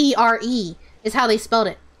C-E-N-T-R-E is how they spelled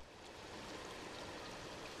it.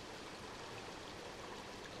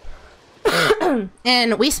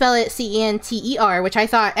 And we spell it C-E-N-T-E-R, which I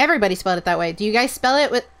thought everybody spelled it that way. Do you guys spell it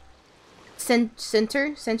with center?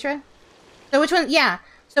 Centra? So which one? Yeah.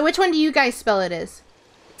 So which one do you guys spell it as?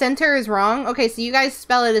 Center is wrong? Okay, so you guys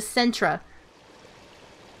spell it as centra.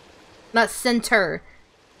 Not center.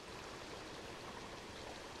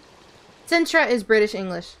 Centra is British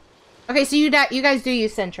English. Okay, so you guys do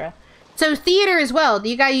use centra. So theater as well. Do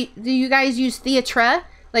you guys use theatre?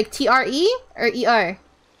 Like T-R-E or E-R?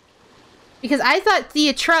 Because I thought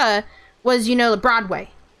theatre was, you know, Broadway.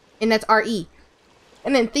 And that's R-E.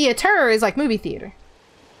 And then theater is like movie theater.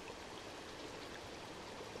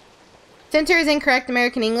 Center is incorrect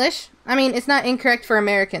American English. I mean, it's not incorrect for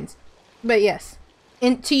Americans. But yes.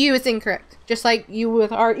 To you, it's incorrect. Just like you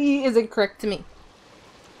with R-E is incorrect to me.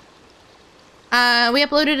 We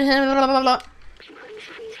uploaded him, blah, blah, blah.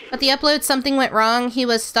 But the upload, something went wrong. He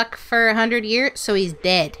was stuck for 100 years, so he's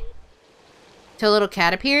dead. Till a little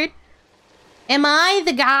cat appeared. Am I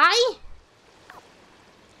the guy?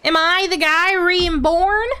 Am I the guy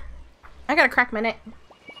reborn? I gotta crack my neck.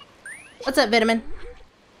 What's up, Vitamin?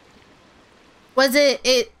 Was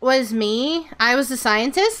it was me? I was the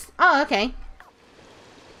scientist? Oh, okay.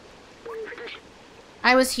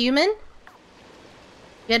 I was human?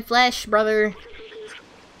 Good flesh, brother.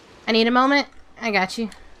 I need a moment. I got you.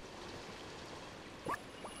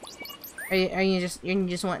 Are you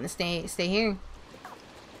just wanting to stay here?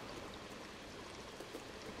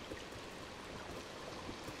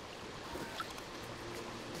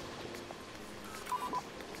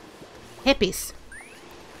 Hippies.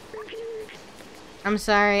 I'm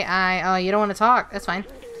sorry, oh, you don't want to talk. That's fine.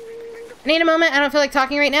 I need a moment. I don't feel like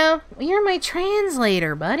talking right now. Well, you're my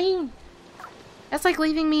translator, buddy. That's like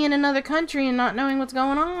leaving me in another country and not knowing what's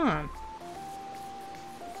going on.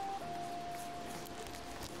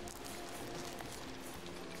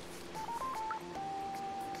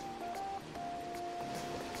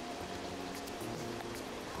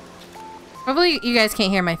 Hopefully you guys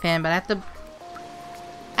can't hear my fan, but I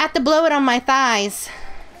have to blow it on my thighs.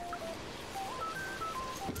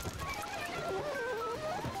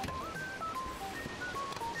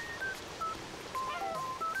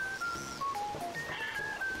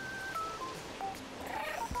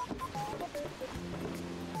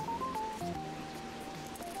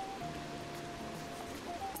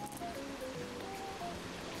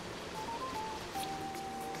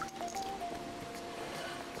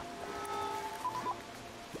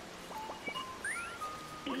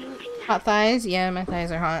 Hot thighs? Yeah, my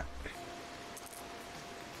thighs are hot.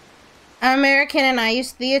 I'm American and I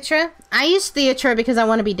use theatre. I use theatre because I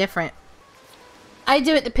want to be different. I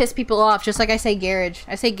do it to piss people off, just like I say garage.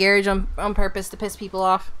 I say garage on purpose to piss people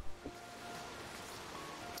off.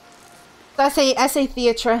 So I say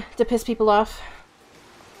theatre to piss people off.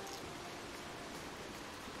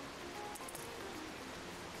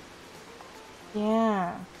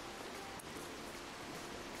 Yeah.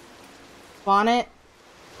 Bonnet?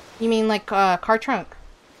 You mean like car trunk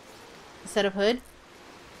instead of hood?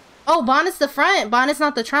 Oh, bonnet's the front. Bonnet's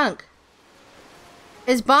not the trunk.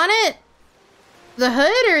 Is bonnet the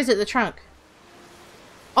hood or is it the trunk?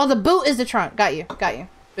 Oh, the boot is the trunk. Got you. Got you.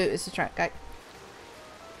 Boot is the trunk. Got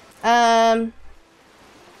you.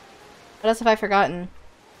 What else have I forgotten?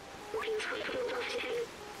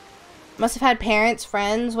 Must have had parents,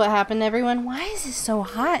 friends. What happened to everyone? Why is it so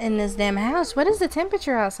hot in this damn house? What is the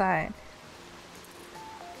temperature outside?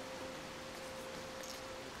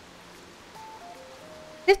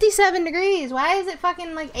 57 degrees. Why is it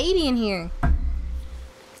fucking like 80 in here?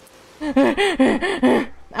 I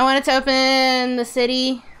wanted to open the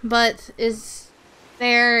city, but is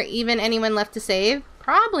there even anyone left to save?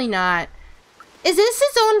 Probably not. Is this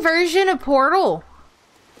its own version of Portal?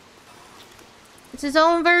 It's its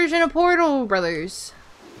own version of Portal, brothers.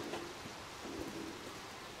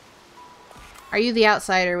 Are you the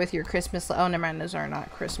outsider with your Christmas oh, never mind, those are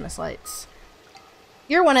not Christmas lights.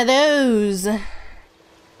 You're one of those.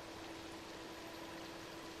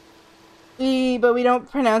 But we don't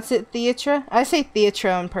pronounce it Theatra. I say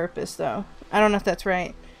Theatra on purpose, though. I don't know if that's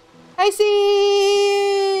right. Hi,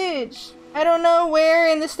 Siege! I don't know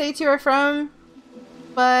where in the States you are from,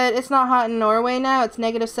 but it's not hot in Norway now. It's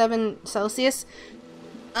 -7 Celsius.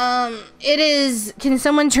 It is... Can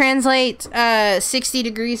someone translate 60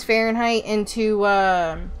 degrees Fahrenheit into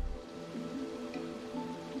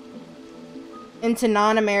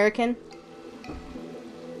non-American?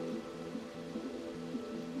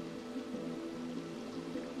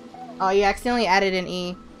 Oh, you accidentally added an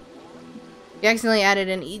E. You accidentally added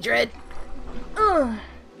an E, Dread. Ugh.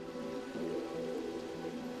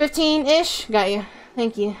 15-ish? Got you.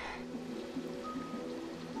 Thank you.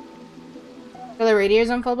 Are the radiators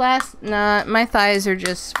on full blast? Nah, my thighs are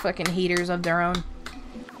just fucking heaters of their own.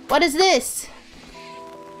 What is this?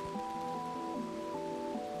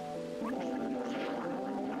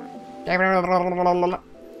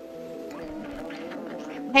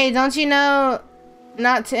 Hey, don't you know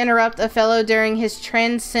not to interrupt a fellow during his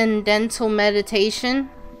transcendental meditation?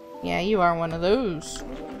 Yeah, you are one of those.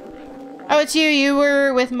 Oh, it's you. You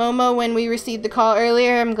were with Momo when we received the call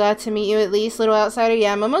earlier. I'm glad to meet you at least, little outsider.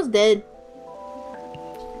 Yeah, Momo's dead.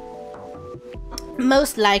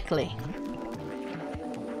 Most likely.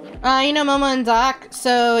 You know Momo and Doc,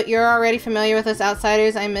 so you're already familiar with us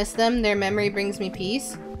outsiders. I miss them. Their memory brings me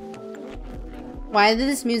peace. Why did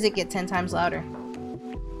this music get 10 times louder?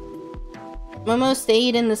 Momo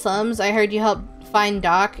stayed in the slums. I heard you helped find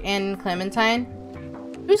Doc and Clementine.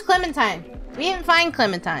 Who's Clementine? We didn't find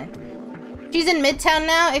Clementine. She's in Midtown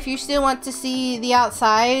now. If you still want to see the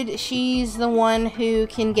outside, she's the one who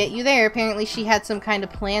can get you there. Apparently she had some kind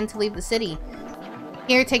of plan to leave the city.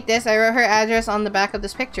 Here, take this. I wrote her address on the back of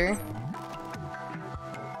this picture.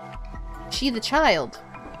 She the child.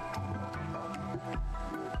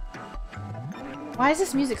 Why is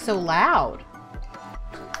this music so loud?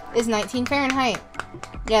 It's 19 Fahrenheit.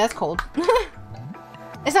 Yeah, that's cold.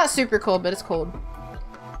 It's not super cold, but it's cold.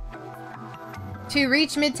 To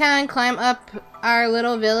reach Midtown, climb up our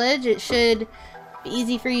little village. It should be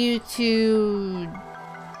easy for you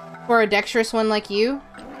for a dexterous one like you.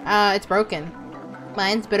 It's broken.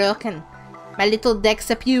 Mine's broken. My little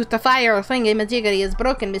Dexaputifier thingy-majiggery is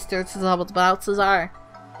broken, Mr. Balthazar.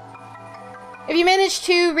 If you manage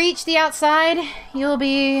to reach the outside, you'll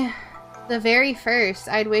be the very first.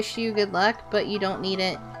 I'd wish you good luck, but you don't need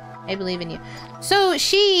it. I believe in you. So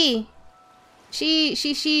she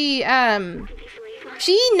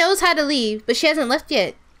knows how to leave, but she hasn't left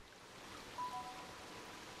yet.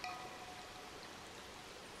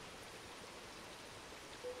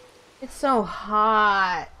 It's so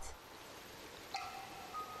hot.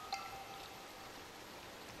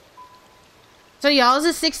 So y'all's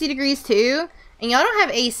is 60 degrees too? And y'all don't have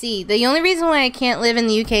AC. The only reason why I can't live in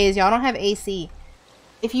the UK is y'all don't have AC.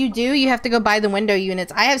 If you do, you have to go buy the window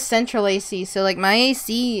units. I have central AC, so like my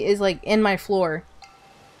AC is like in my floor.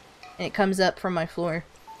 And it comes up from my floor.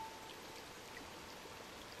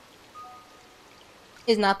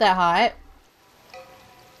 It's not that hot.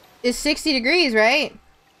 It's 60 degrees, right?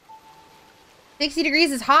 60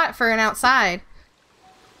 degrees is hot for an outside.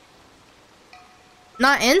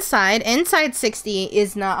 Not inside. Inside 60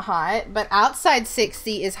 is not hot, but outside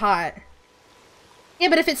 60 is hot. Yeah,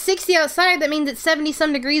 but if it's 60 outside, that means it's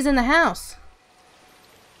 70-some degrees in the house.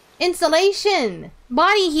 Insulation.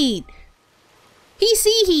 Body heat. PC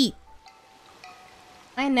heat.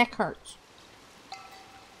 My neck hurts.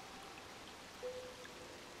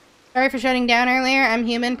 Sorry for shutting down earlier. I'm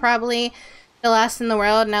human, probably the last in the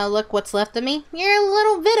world. Now look what's left of me. You're a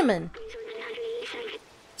little vitamin.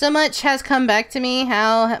 So much has come back to me.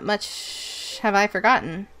 How much have I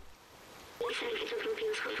forgotten?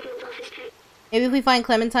 Maybe if we find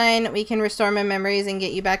Clementine, we can restore my memories and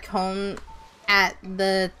get you back home at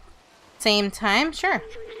the same time? Sure.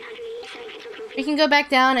 We can go back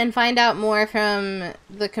down and find out more from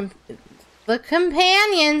the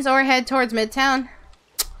companions or head towards Midtown.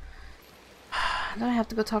 Then I have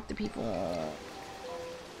to go talk to people.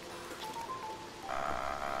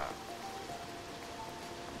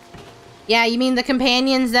 Yeah, you mean the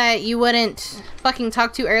companions that you wouldn't fucking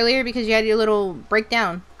talk to earlier because you had your little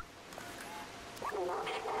breakdown.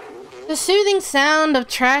 The soothing sound of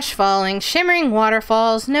trash falling, shimmering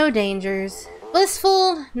waterfalls, no dangers.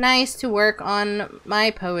 Blissful, nice to work on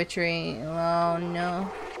my poetry. Oh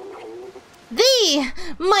no. Thee,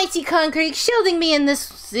 mighty concrete, shielding me in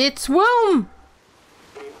its womb.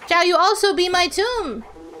 Shall you also be my tomb?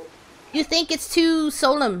 You think it's too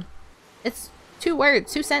solemn. It's 2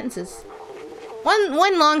 words, 2 sentences.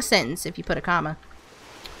 One long sentence if you put a comma.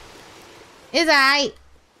 It's aight.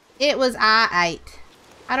 It was aight.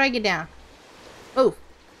 How do I get down? Oh.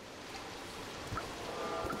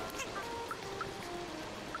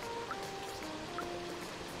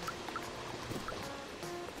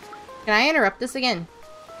 Can I interrupt this again?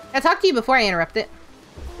 I talked to you before I interrupt it.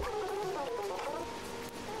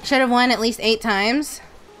 Should have won at least 8 times.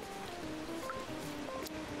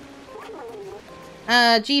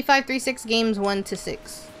 G536 games 1 to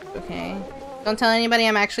 6. Okay. Don't tell anybody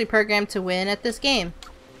I'm actually programmed to win at this game.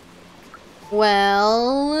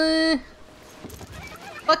 Well...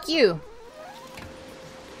 fuck you.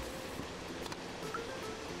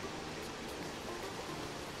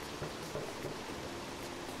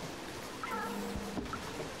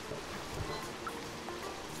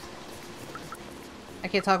 I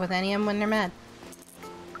can't talk with any of them when they're mad.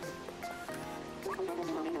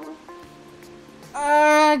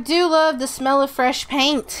 I do love the smell of fresh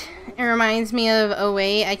paint. It reminds me of, oh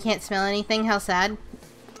wait, I can't smell anything, how sad.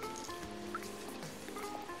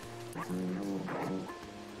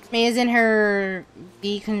 May is in her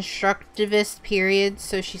deconstructivist period,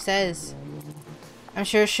 so she says. I'm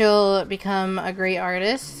sure she'll become a great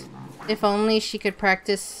artist. If only she could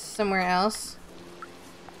practice somewhere else.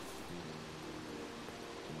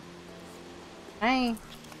 Hi.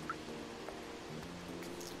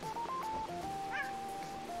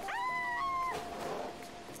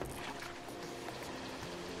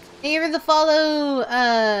 Hey, you ever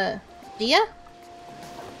follow, Dia?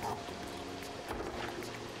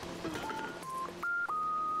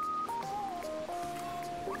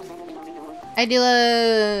 I do,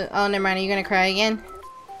 oh, never mind. Are you gonna cry again?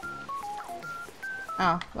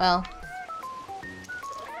 Oh, well.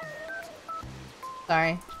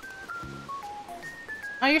 Sorry.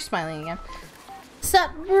 Oh, you're smiling again.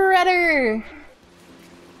 Sup, brother?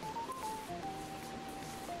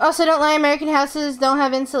 Also, don't lie, American houses don't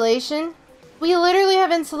have insulation. We literally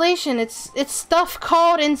have insulation. It's stuff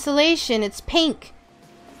called insulation. It's pink.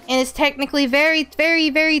 And it's technically very, very,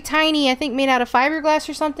 very tiny. I think made out of fiberglass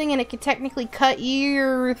or something. And it could technically cut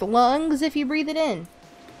your lungs if you breathe it in.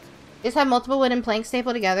 Just have multiple wooden planks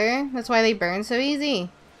stapled together. That's why they burn so easy.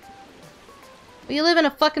 But you live in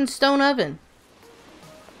a fucking stone oven.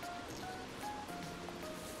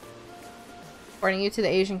 According you to the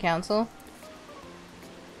Asian Council.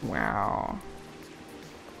 Wow.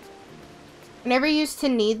 We never used to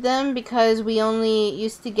need them because we only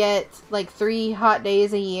used to get like 3 hot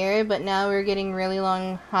days a year, but now we're getting really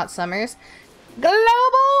long hot summers. Global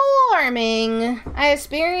warming! I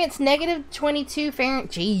experienced negative 22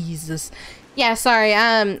 Fahrenheit. Jesus. Yeah, sorry.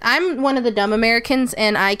 I'm one of the dumb Americans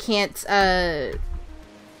and I can't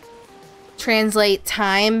translate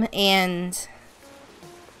time and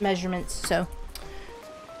measurements, so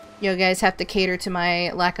you guys have to cater to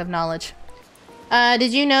my lack of knowledge.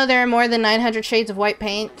 Did you know there are more than 900 shades of white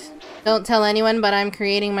paint? Don't tell anyone, but I'm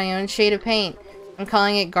creating my own shade of paint. I'm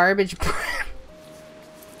calling it garbage brown.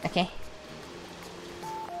 Okay.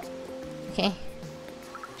 Okay.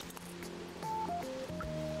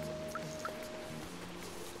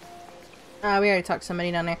 We already talked to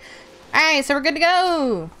somebody down there. Alright, so we're good to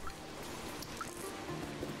go!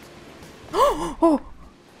 Oh!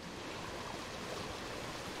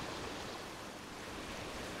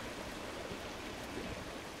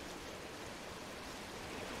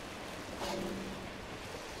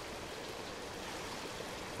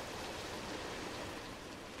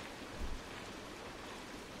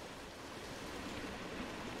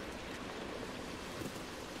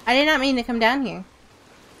 I did not mean to come down here.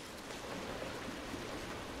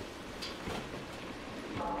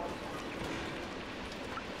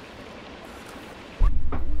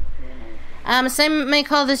 Some may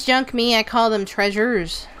call this junk, me, I call them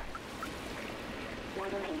treasures.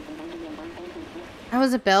 I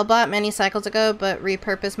was a bellbot many cycles ago, but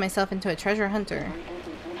repurposed myself into a treasure hunter.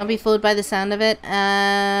 Don't be fooled by the sound of it.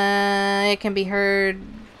 It can be heard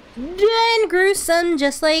and gruesome,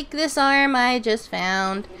 just like this arm I just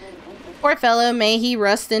found. Poor fellow, may he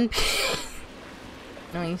rust in peace.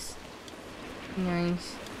 Nice.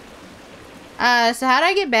 Nice. So how do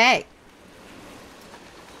I get back?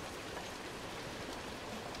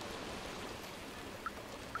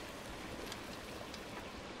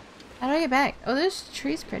 How do I get back? Oh, this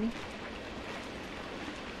tree's pretty.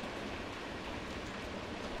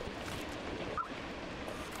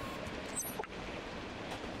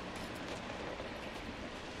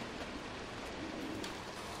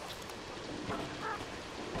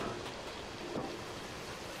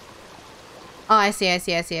 Oh, I see, I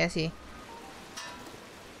see, I see, I see.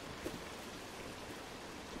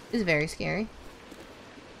 This is very scary.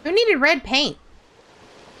 Who needed red paint?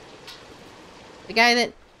 The guy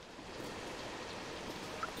that...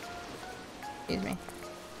 Excuse me.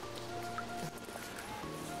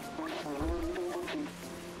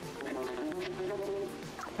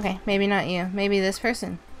 Okay, maybe not you. Maybe this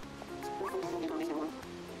person.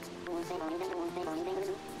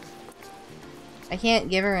 I can't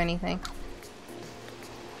give her anything.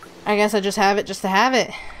 I guess I just have it just to have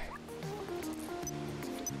it.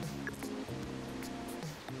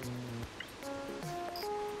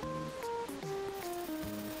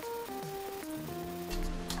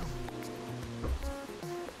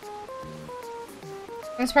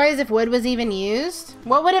 I'm surprised if wood was even used.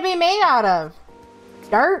 What would it be made out of?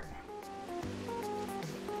 Dirt?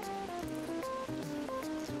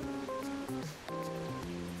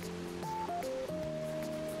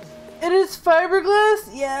 It is fiberglass?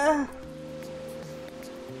 Yeah.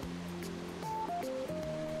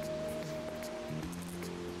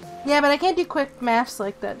 Yeah, but I can't do quick maths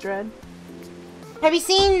like that, Dread. Have you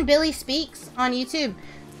seen Billy Speaks on YouTube?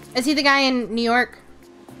 Is he the guy in New York?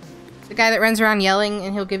 The guy that runs around yelling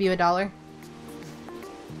and he'll give you $1?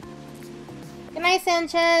 Good night,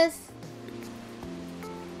 Sanchez.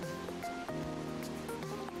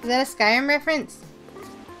 Is that a Skyrim reference?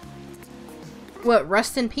 What,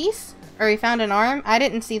 Rust in Peace? Or he found an arm? I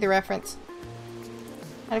didn't see the reference.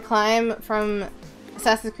 How to climb from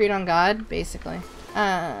Assassin's Creed on God, basically.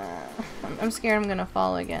 I'm scared I'm gonna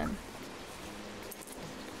fall again.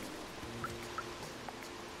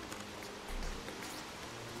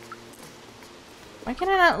 Why can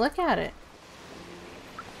I not look at it?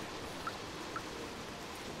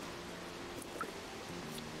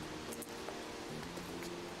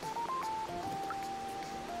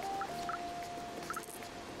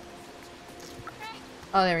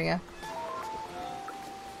 Oh, there we go.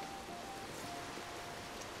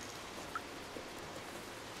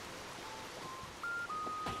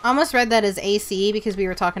 I almost read that as AC because we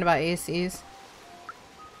were talking about ACs.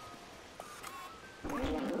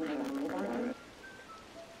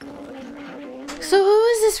 So who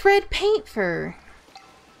is this red paint for?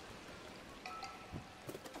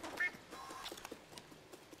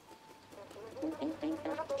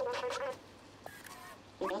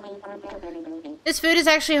 This food is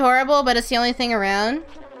actually horrible, but it's the only thing around.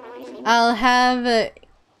 I'll have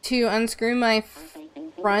to unscrew my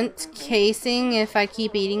front casing if I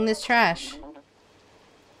keep eating this trash.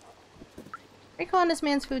 Are you calling this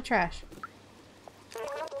man's food trash?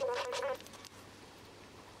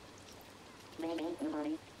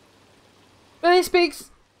 Billy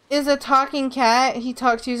Speaks is a talking cat. He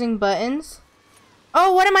talks using buttons.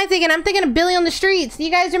 Oh, what am I thinking? I'm thinking of Billy on the Streets. Do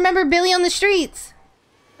you guys remember Billy on the Streets?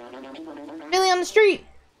 Billy on the Street.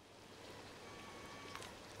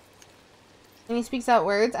 And he speaks out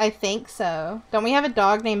words? I think so. Don't we have a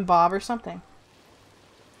dog named Bob or something?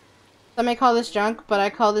 Some may call this junk, but I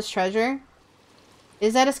call this treasure.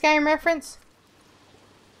 Is that a Skyrim reference?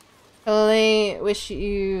 Totally wish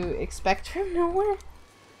you expect from nowhere.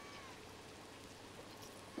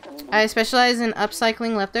 I specialize in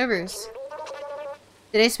upcycling leftovers.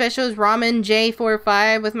 Today's special is ramen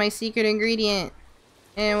J45 with my secret ingredient.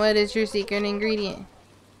 And what is your secret ingredient?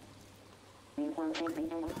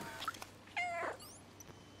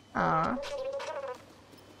 Aw.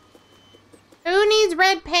 Who needs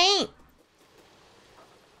red paint?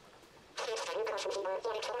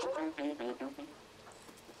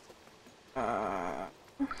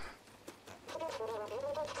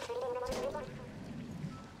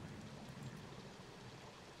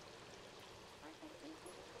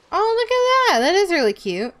 Oh, look at that! That is really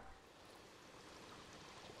cute.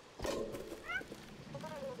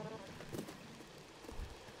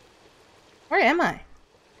 Where am I?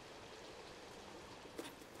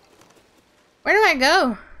 Where do I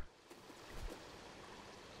go?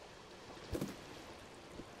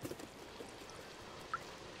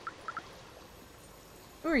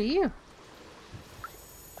 Who are you?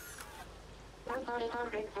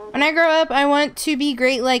 When I grow up, I want to be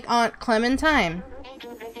great like Aunt Clementine.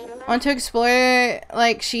 I want to explore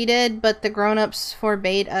like she did, but the grown-ups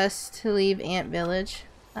forbade us to leave Ant Village.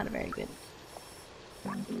 Not a very good.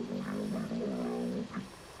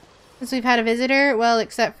 Since we've had a visitor, well,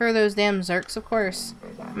 except for those damn Zerks, of course.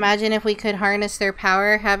 Imagine if we could harness their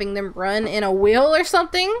power, having them run in a wheel or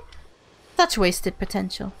something. Such wasted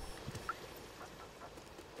potential.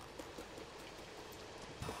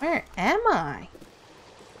 Where am I?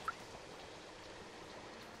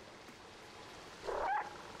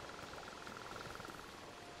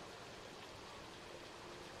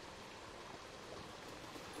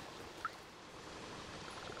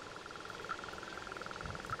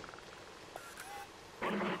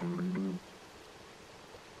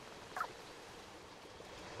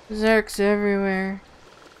 Zerks everywhere.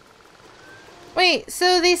 Wait,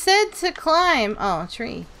 so they said to climb. Oh,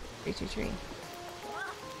 tree. Tree.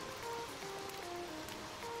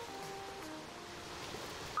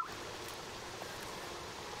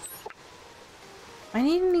 I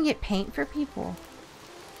need to get paint for people.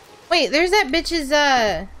 Wait, there's that bitch's,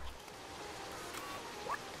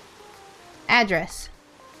 address.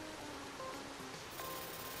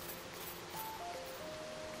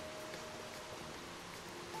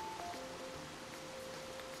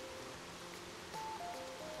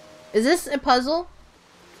 Is this a puzzle?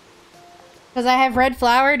 Because I have red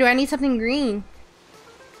flower. Do I need something green?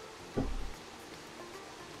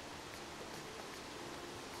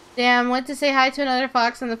 Damn, went to say hi to another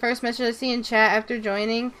fox, and the first message I see in chat after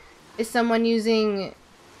joining is someone using,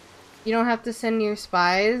 "You don't have to send your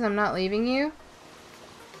spies, I'm not leaving you."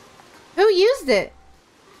 Who used it?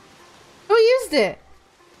 Who used it?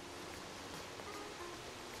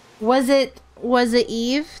 Was it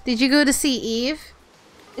Eve? Did you go to see Eve?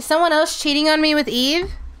 Is someone else cheating on me with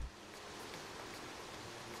Eve?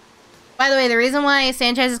 By the way, the reason why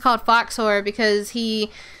Sanchez is called Fox Whore because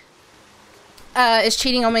he is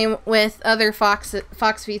cheating on me with other Fox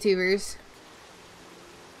VTubers.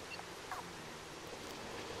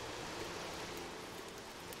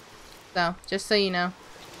 So, just so you know.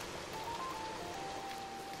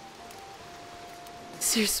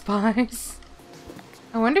 It's your spies.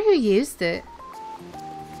 I wonder who used it.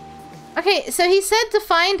 Okay, so he said to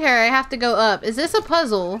find her, I have to go up. Is this a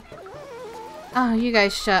puzzle? Oh, you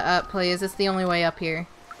guys shut up, please. It's the only way up here.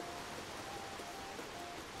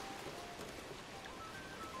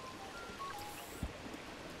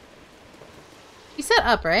 You said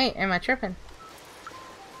up, right? Or am I tripping?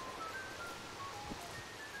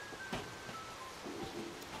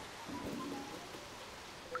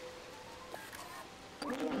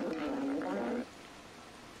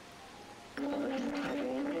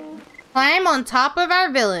 Climb on top of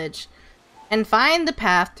our village and find the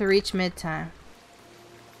path to reach Midtime.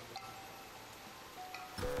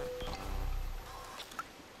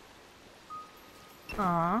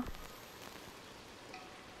 Aww.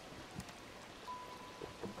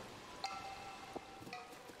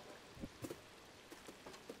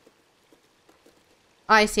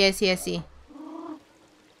 Oh, I see.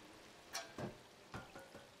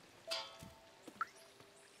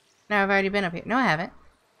 No, I've already been up here. No, I haven't.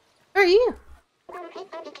 Who are you?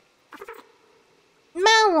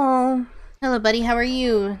 Mellow. Hello, buddy. How are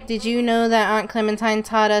you? Did you know that Aunt Clementine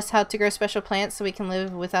taught us how to grow special plants so we can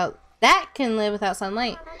live without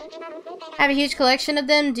sunlight? I have a huge collection of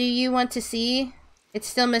them. Do you want to see? It's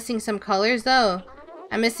still missing some colors though.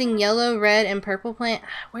 I'm missing yellow, red, and purple plant.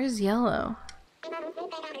 Where's yellow?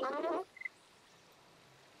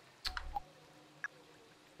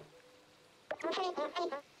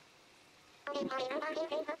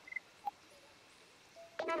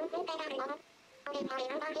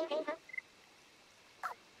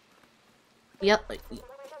 Yep.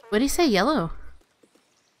 What did he say? Yellow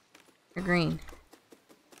or green?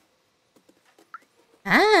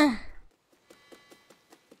 Ah.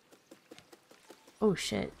 Oh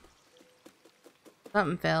shit.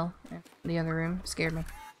 Something fell in the other room. Scared me.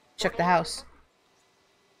 Shook the house.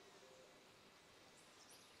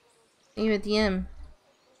 See you at the M.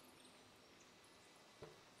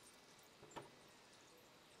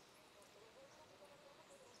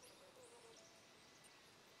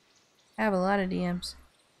 I have a lot of DMs.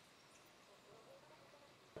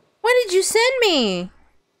 What did you send me?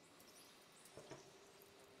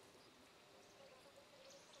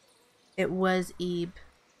 It was Eve.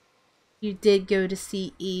 You did go to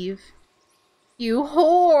see Eve. You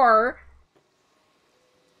whore!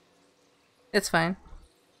 It's fine.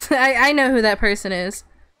 I know who that person is.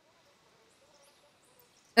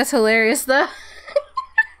 That's hilarious though.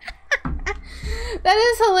 That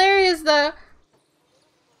is hilarious though.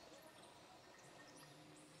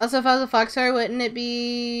 Also, if I was a Foxhole, wouldn't it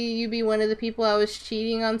be you be one of the people I was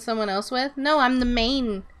cheating on someone else with? No, I'm the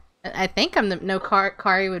main. I think I'm the no.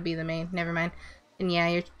 Kari would be the main. Never mind. And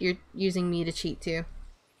yeah, you're using me to cheat too.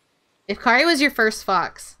 If Kari was your first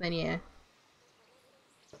fox, then yeah.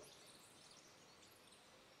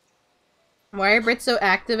 Why are Brits so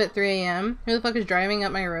active at 3 AM? Who the fuck is driving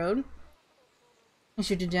up my road? It's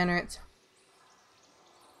you degenerates.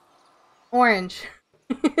 Orange.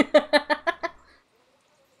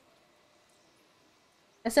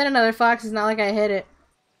 I said another fox, it's not like I hit it.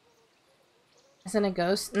 I sent a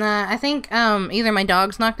ghost. Nah, I think either my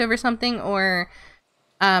dog's knocked over something or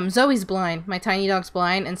Zoe's blind. My tiny dog's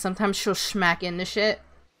blind and sometimes she'll smack into shit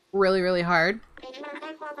really, really hard.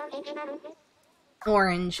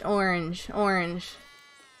 Orange.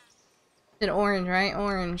 Did orange, right?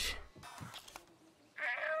 Orange.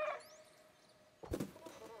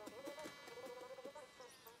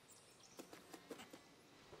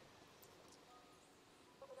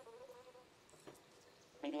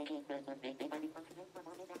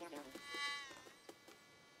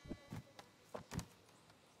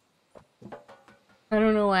 I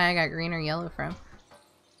don't know why I got green or yellow from.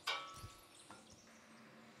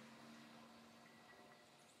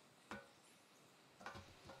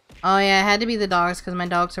 Oh yeah, it had to be the dogs because my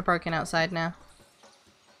dogs are barking outside now.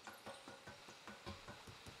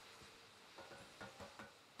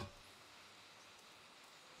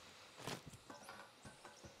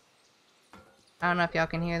 I don't know if y'all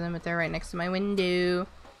can hear them, but they're right next to my window.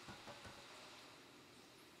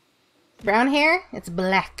 Brown hair? It's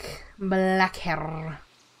black. Black hair.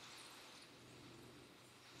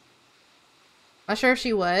 Not sure if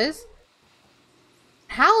she was.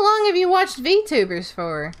 How long have you watched VTubers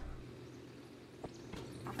for?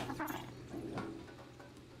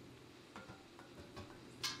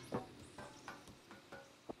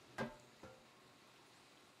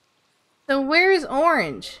 So where's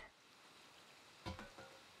Orange?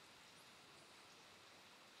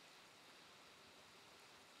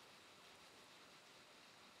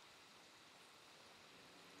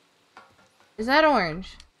 Is that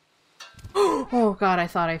Orange? Oh god, I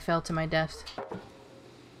thought I fell to my death.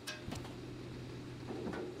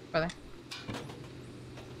 Brother.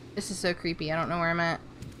 This is so creepy, I don't know where I'm at.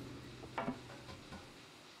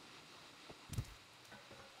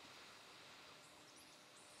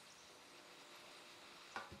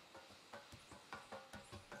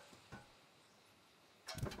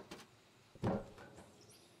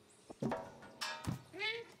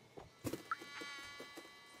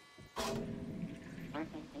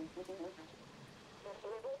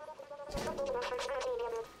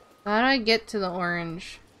 How do I get to the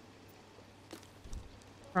orange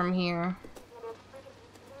from here?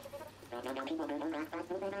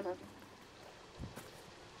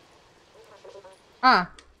 Ah.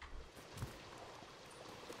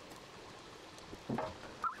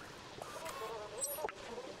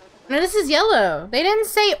 No, this is yellow. They didn't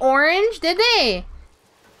say orange, did they?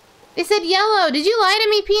 They said yellow. Did you lie to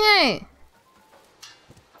me, Peanut?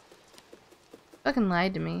 Fucking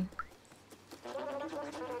lied to me.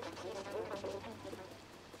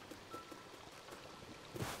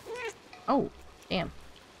 Oh, damn.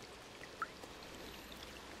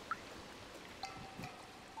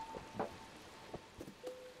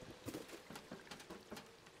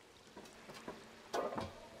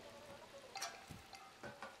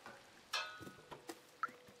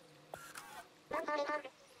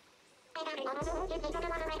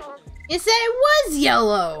 You said it was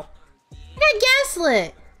yellow. I got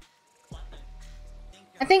gaslit.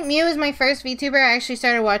 I think Mew is my first VTuber I actually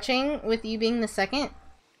started watching, with you being the second.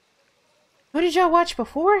 What did y'all watch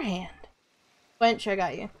beforehand? Bunch, I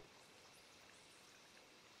got you.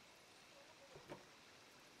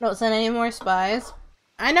 Don't send any more spies.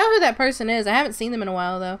 I know who that person is. I haven't seen them in a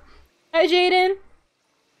while, though. Hi, Jaden.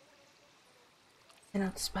 Send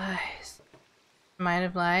out the spies. Might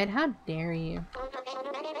have lied. How dare you?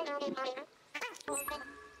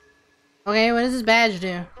 Okay, what does this badge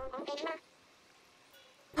do?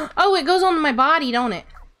 Oh, it goes onto my body, don't it?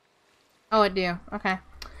 Oh, it do. Okay.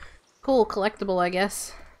 Cool, collectible, I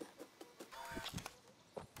guess.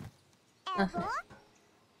 Nothing.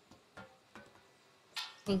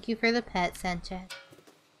 Thank you for the pet, Sanchez.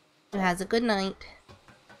 Who has a good night.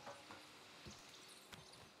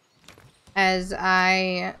 As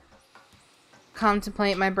I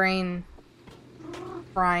contemplate my brain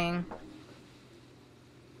frying.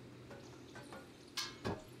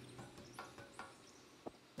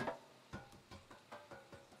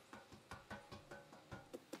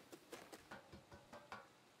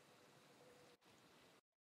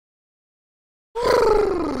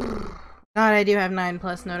 God, I do have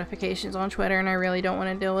 9+ notifications on Twitter and I really don't want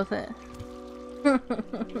to deal with it.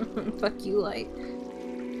 Fuck you, Light.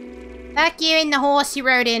 Fuck you and the horse you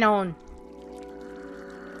rode in on.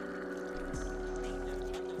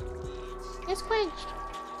 It's quenched.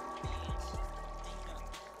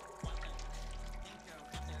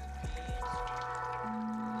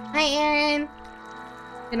 Hi, Aaron.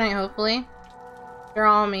 Good night, hopefully. You're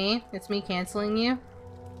all me. It's me canceling you.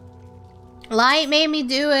 Light made me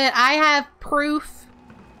do it. I have proof.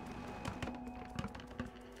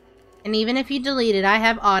 And even if you delete it, I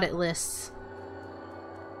have audit lists.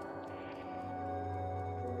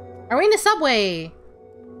 Are we in the subway?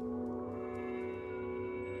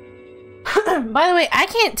 By the way,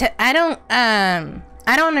 I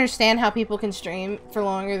don't understand how people can stream for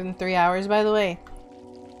longer than 3 hours, by the way.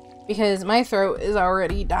 because my throat is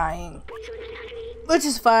already dying. Which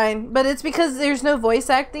is fine, but it's because there's no voice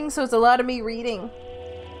acting, so it's a lot of me reading.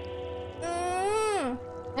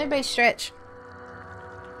 Everybody stretch.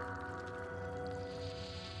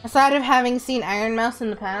 Aside of having seen Iron Mouse in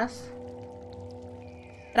the past.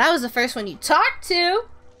 But I was the first one you talked to!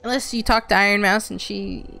 Unless you talked to Iron Mouse and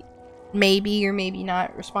she maybe or maybe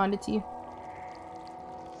not responded to you.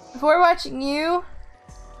 Before watching you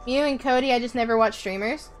and Cody, I just never watched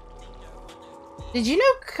streamers. Did you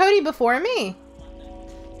know Cody before me?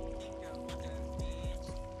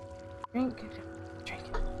 Drink.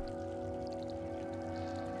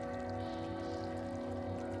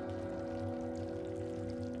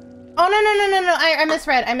 Oh, no. I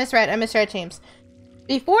misread, James.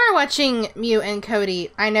 Before watching Mew and Cody,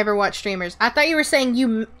 I never watched streamers. I thought you were saying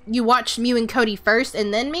you watched Mew and Cody first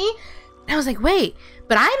and then me? And I was like, wait,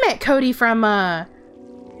 but I met Cody from,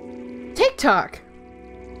 TikTok.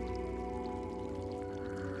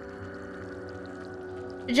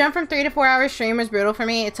 To jump from 3 to 4 hour stream was brutal for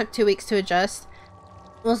me. It took 2 weeks to adjust.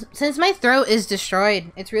 Well, since my throat is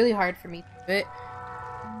destroyed, it's really hard for me to do it.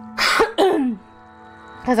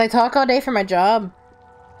 Because I talk all day for my job.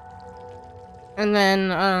 And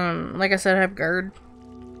then, like I said, I have GERD.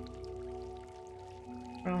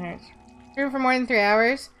 Stream for more than 3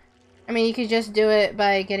 hours. I mean, you could just do it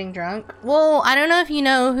by getting drunk. Well, I don't know if you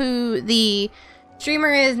know who the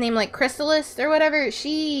streamer is named, like, Crystalist or whatever.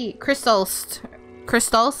 Crystalst,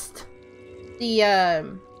 the,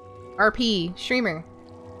 RP streamer.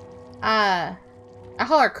 I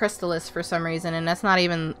call her Crystalist for some reason, and that's not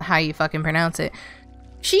even how you fucking pronounce it.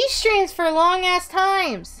 She streams for long-ass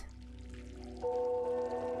times!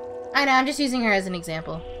 I know, I'm just using her as an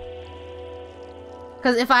example.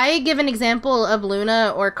 Because if I give an example of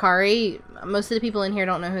Luna or Kari, most of the people in here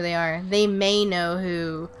don't know who they are. They may know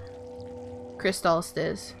who Crystalst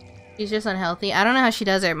is. She's just unhealthy. I don't know how she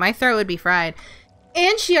does it. My throat would be fried.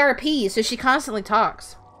 And she RPs, so she constantly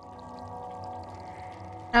talks.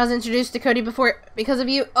 I was introduced to Cody before because of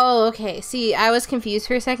you. Oh, okay. See, I was confused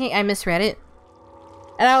for a second. I misread it.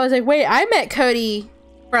 And I was like, wait, I met Cody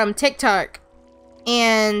from TikTok.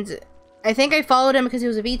 And I think I followed him because he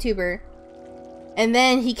was a VTuber. And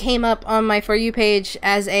then he came up on my For You page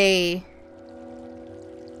as a...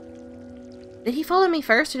 Did he follow me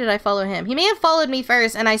first or did I follow him? He may have followed me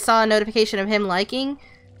first and I saw a notification of him liking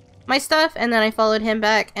my stuff. And then I followed him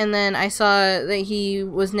back. And then I saw that he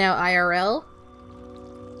was now IRL.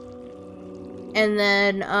 And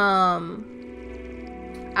then,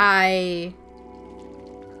 I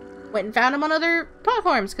went and found him on other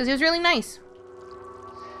platforms because he was really nice.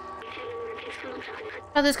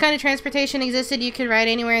 How this kind of transportation existed, you could ride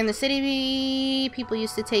anywhere in the city. People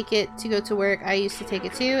used to take it to go to work. I used to take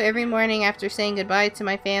it too. Every morning after saying goodbye to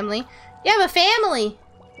my family. You have a family!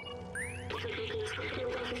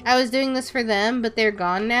 I was doing this for them, but they're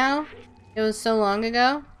gone now. It was so long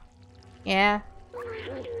ago. Yeah.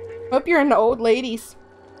 Hope you're into old ladies.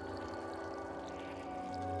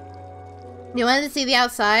 You wanted to see the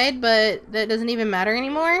outside, but that doesn't even matter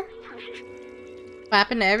anymore? What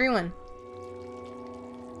happened to everyone?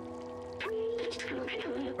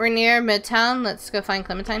 We're near Midtown. Let's go find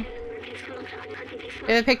Clementine.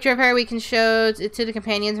 We have a picture of her we can show it to the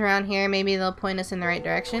companions around here. Maybe they'll point us in the right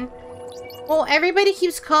direction. Well, everybody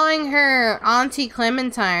keeps calling her Auntie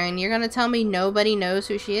Clementine. You're gonna tell me nobody knows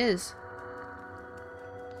who she is?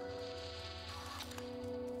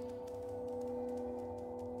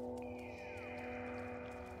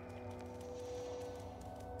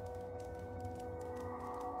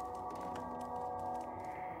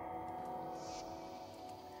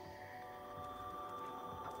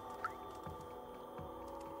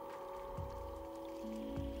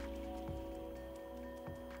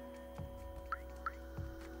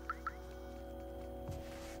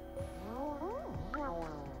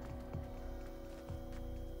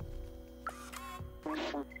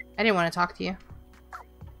 I didn't want to talk to you.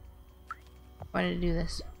 I wanted to do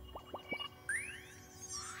this.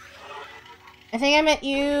 I think I met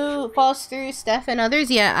you, Falls Through, Steph, and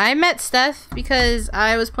others. Yeah, I met Steph because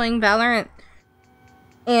I was playing Valorant.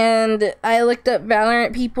 And I looked up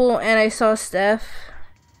Valorant people and I saw Steph.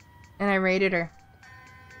 And I rated her.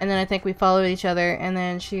 And then I think we followed each other. And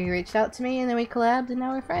then she reached out to me and then we collabed and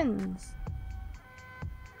now we're friends.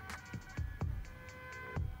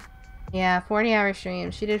 Yeah, 40-hour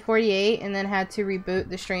stream. She did 48 and then had to reboot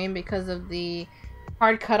the stream because of the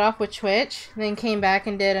hard cutoff with Twitch. Then came back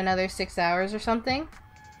and did another 6 hours or something.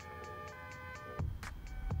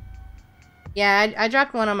 Yeah, I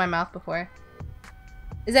dropped one on my mouth before.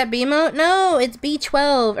 Is that B-Mote? No, it's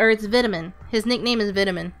B12, or it's Vitamin. His nickname is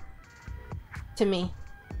Vitamin. To me.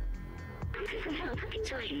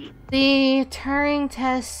 The Turing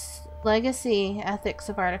test legacy ethics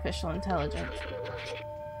of artificial intelligence.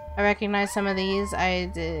 I recognize some of these.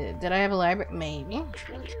 I did. Did I have a library? Maybe.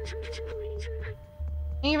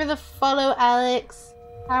 Thank you for the follow, Alex.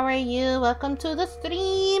 How are you? Welcome to the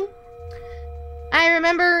stream. I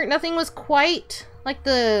remember nothing was quite like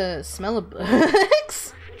the smell of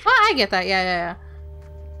books. Oh, I get that. Yeah.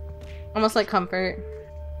 Almost like comfort.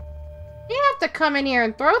 You have to come in here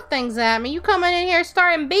and throw things at me. You coming in here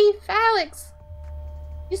starting beef, Alex?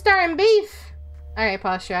 You starting beef? Alright,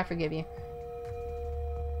 Posture, I forgive you.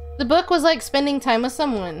 The book was like spending time with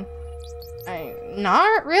someone.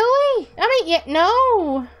 Not really? I mean, yeah,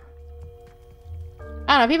 no.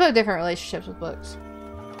 I don't know, people have different relationships with books.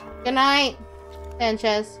 Good night,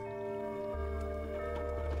 Sanchez.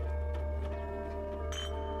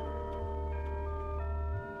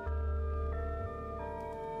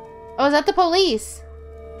 Oh, is that the police?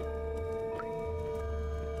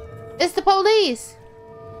 It's the police!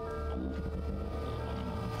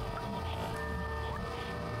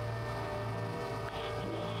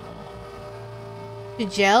 To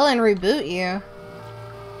jail and reboot you.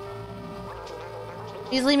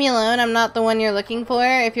 Please leave me alone. I'm not the one you're looking for.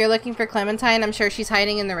 If you're looking for Clementine, I'm sure she's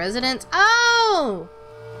hiding in the residence. Oh!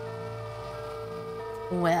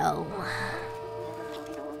 Well.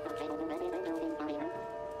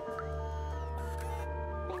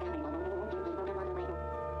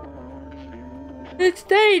 It's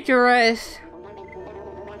dangerous.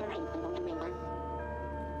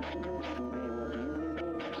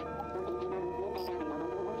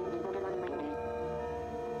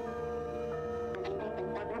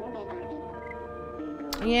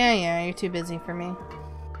 Yeah, you're too busy for me.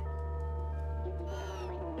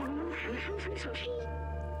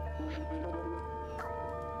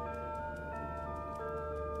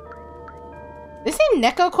 This ain't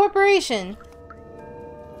Neko Corporation.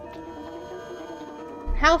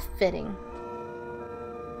 How fitting.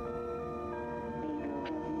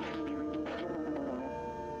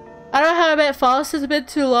 I don't know how I bet False is a bit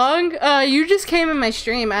too long. You just came in my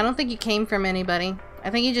stream. I don't think you came from anybody. I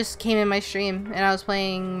think you just came in my stream and I was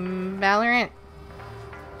playing Valorant.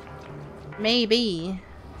 Maybe.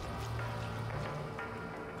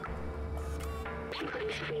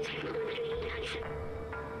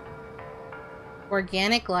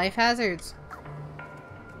 Organic life hazards.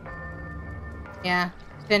 Yeah.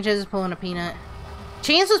 Sanchez is pulling a peanut.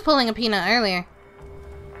 Chance was pulling a peanut earlier.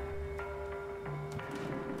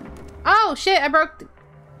 Oh shit, I broke the...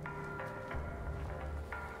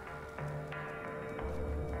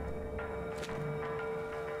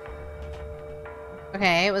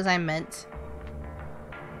 Okay, it was I meant.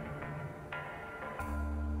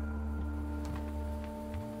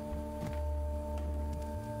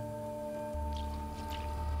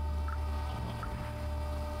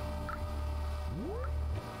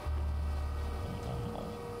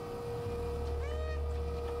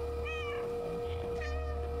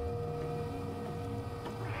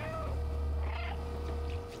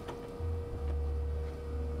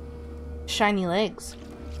 Shiny legs.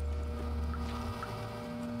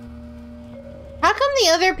 How come the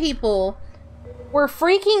other people were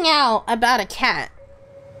freaking out about a cat?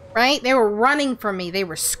 Right? They were running from me. They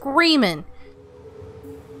were screaming.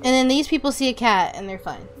 And then these people see a cat and they're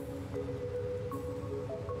fine.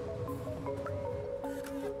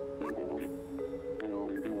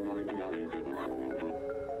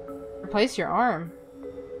 Replace your arm.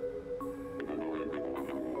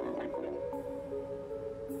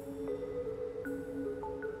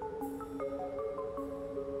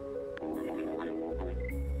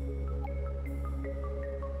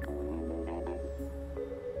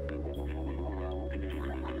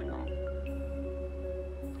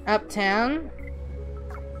 Uptown?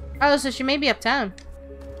 Oh, so she may be uptown.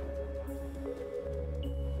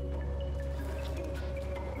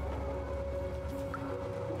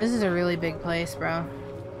 This is a really big place, bro.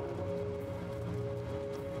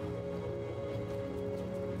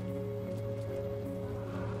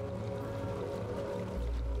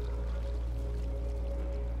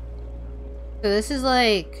 So this is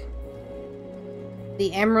like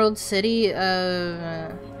the Emerald City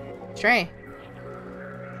of Stray.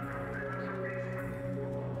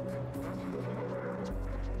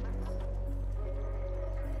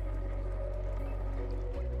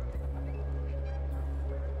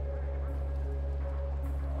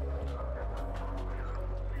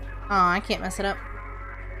 Oh, I can't mess it up.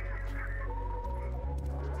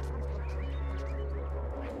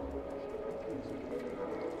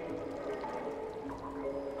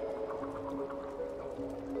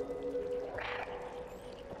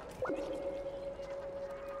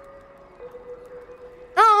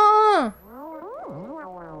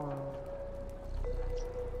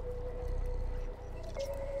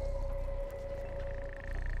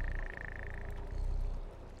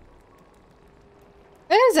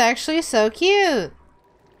 That is actually so cute.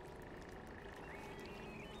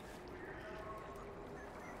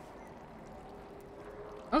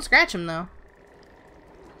 Don't scratch him though.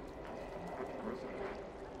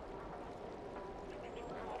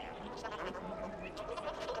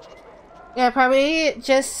 Yeah, probably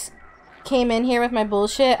just came in here with my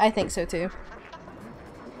bullshit. I think so too.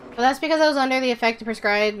 But that's because I was under the effect of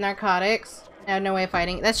prescribed narcotics. I had no way of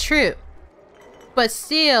fighting. That's true. But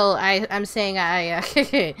still, I'm saying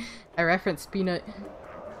I referenced Peanut.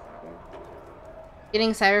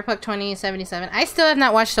 Getting Cyberpunk 2077. I still have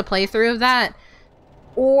not watched a playthrough of that.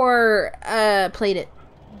 Or played it.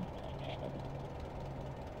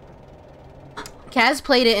 Kaz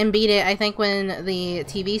played it and beat it, I think, when the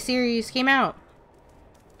TV series came out.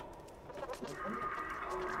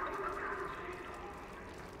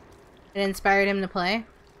 It inspired him to play.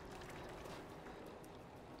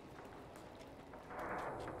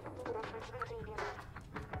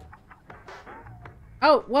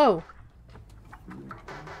 Oh, whoa.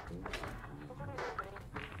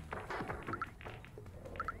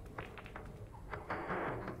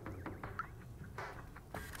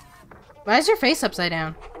 Why is your face upside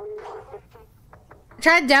down? I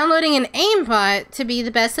tried downloading an aimbot to be the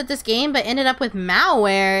best at this game, but ended up with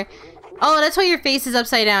malware. Oh, that's why your face is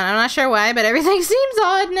upside down. I'm not sure why, but everything seems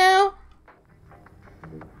odd now.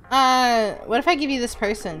 What if I give you this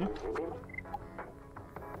person?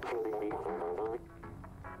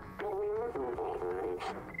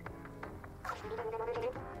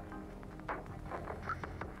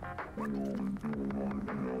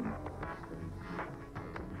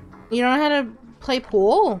 You don't know how to play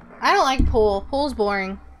pool? I don't like pool. Pool's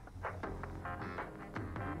boring.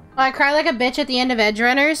 Oh, I cry like a bitch at the end of Edge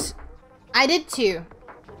Runners. I did too.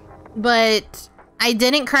 But I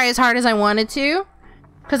didn't cry as hard as I wanted to.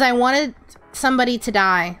 Because I wanted somebody to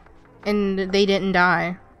die. And they didn't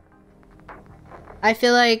die. I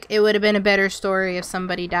feel like it would have been a better story if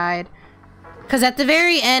somebody died. Because at the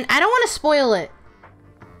very end, I don't want to spoil it.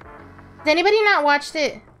 Has anybody not watched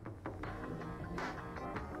it?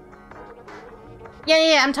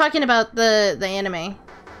 Yeah, I'm talking about the anime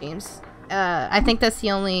games. I think that's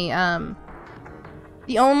the only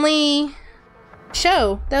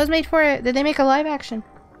show that was made for it. Did they make a live action?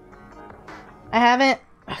 I haven't.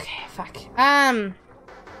 Okay, fuck.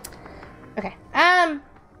 Okay.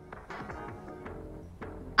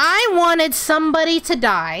 I wanted somebody to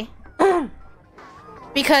die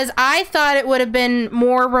because I thought it would have been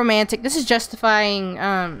more romantic. This is justifying,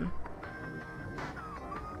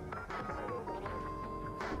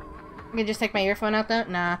 I can just take my earphone out though?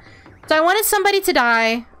 Nah. So I wanted somebody to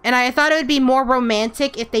die, and I thought it would be more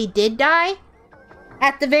romantic if they did die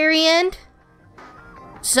at the very end.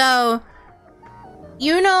 So,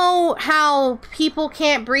 you know how people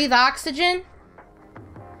can't breathe oxygen?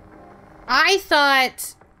 I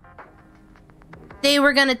thought they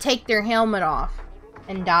were gonna take their helmet off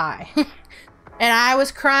and die. And I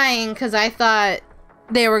was crying because I thought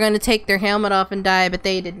they were gonna take their helmet off and die, but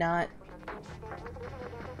they did not.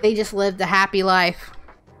 They just lived a happy life.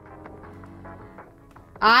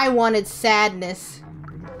 I wanted sadness.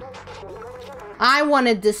 I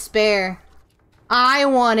wanted despair. I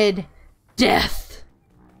wanted death.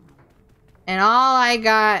 And all I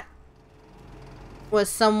got was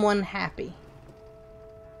someone happy.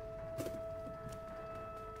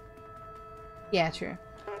 Yeah, true.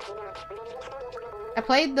 I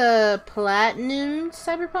played the Platinum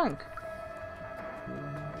Cyberpunk.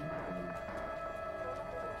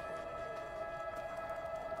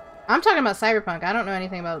 I'm talking about Cyberpunk. I don't know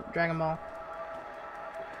anything about Dragon Ball.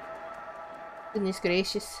 Goodness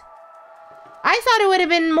gracious. I thought it would have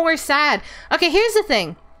been more sad. Okay, here's the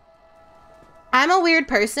thing. I'm a weird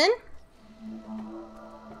person.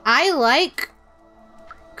 I like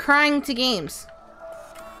crying to games.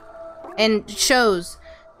 And shows.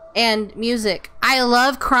 And music. I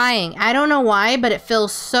love crying. I don't know why, but it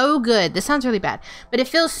feels so good. This sounds really bad. But it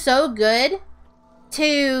feels so good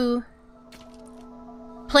to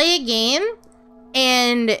play a game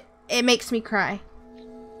and it makes me cry.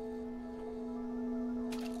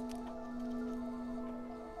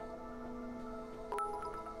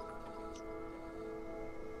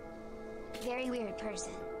 Very weird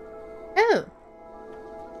person. Oh.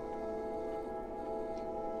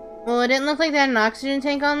 Well, it didn't look like they had an oxygen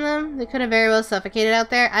tank on them. They could have very well suffocated out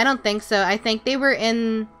there. I don't think so. I think they were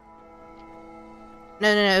in... No,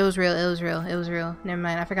 it was real. It was real. It was real. Never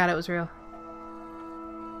mind. I forgot it was real.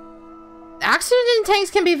 Oxygen tanks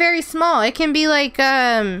can be very small. It can be like,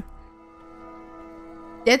 Dead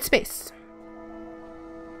Space.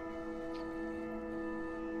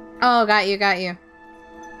 Oh, got you.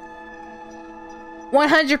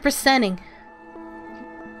 100%ing.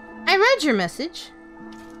 I read your message.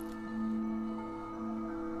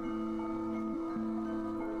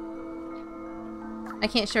 I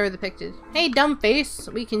can't show her the pictures. Hey, dumb face,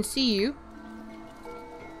 we can see you.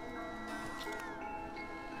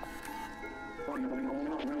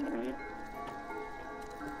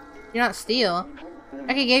 You're not steel.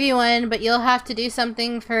 I could give you one, but you'll have to do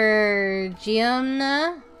something for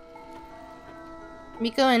Gianna,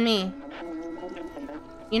 Miko, and me.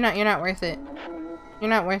 You're not worth it. You're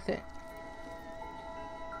not worth it.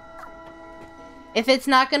 If it's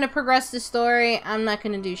not gonna progress the story, I'm not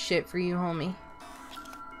gonna do shit for you, homie.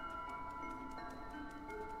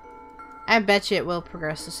 I bet you it will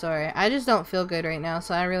progress the story. I just don't feel good right now,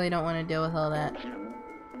 so I really don't want to deal with all that.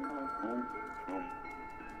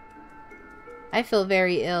 I feel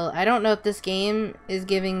very ill. I don't know if this game is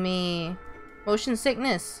giving me motion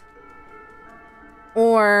sickness.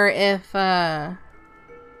 Or if, oh,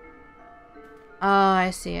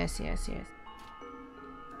 I see.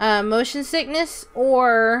 Motion sickness,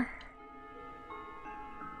 or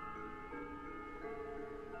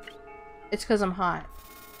it's because I'm hot.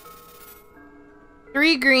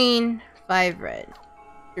 3 green, 5 red.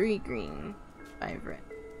 3 green, 5 red.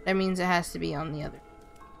 That means it has to be on the other.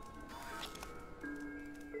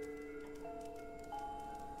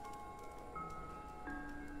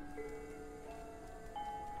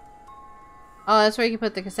 Oh, that's where you can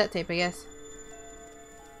put the cassette tape, I guess.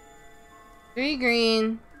 3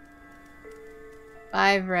 green,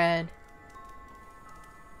 5 red.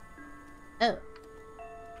 Oh.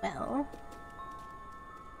 Well.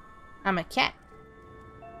 I'm a cat.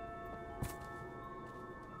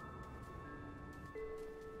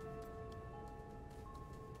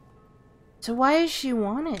 So why is she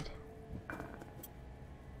wanted?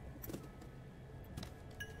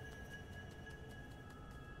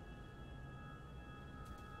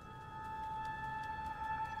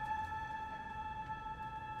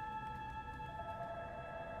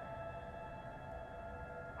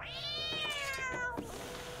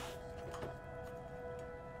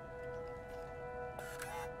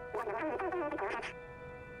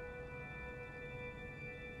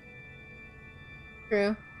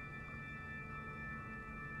 True.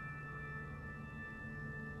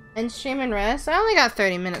 And stream and rest? I only got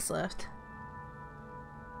 30 minutes left.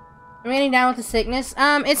 I'm getting down with the sickness.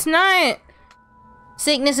 It's not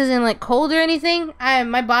sickness as in like cold or anything.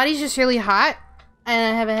 My body's just really hot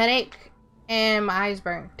and I have a headache and my eyes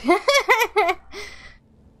burn.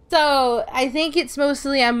 So I think it's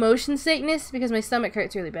mostly motion sickness because my stomach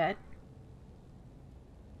hurts really bad.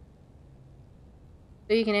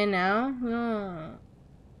 So you can end now? Oh.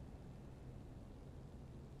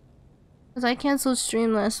 Because I canceled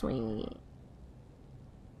stream last week.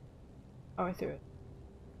 Power through it.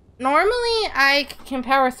 Normally I can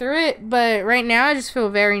power through it, but right now I just feel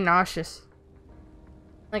very nauseous.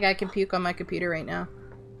 Like I can puke on my computer right now.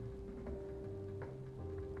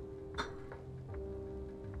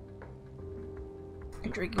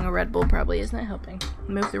 And drinking a Red Bull probably isn't helping.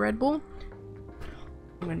 Move the Red Bull.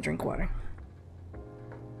 I'm gonna drink water.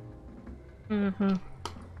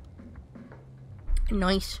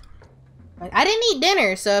 Nice. Like, I didn't eat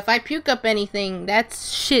dinner, so if I puke up anything,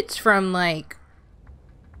 that's shit's from like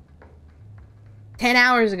 10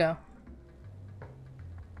 hours ago.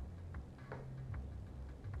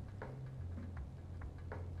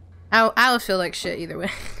 I would feel like shit either way.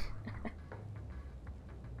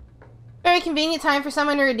 Very convenient time for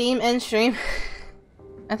someone to redeem end stream.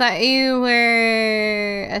 I thought you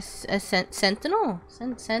were a sentinel?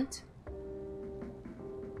 Sent?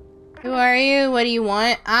 Who are you? What do you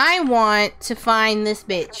want? I want to find this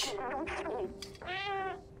bitch.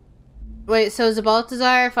 Wait, so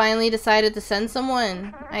Zabaltazar finally decided to send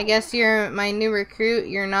someone? I guess you're my new recruit.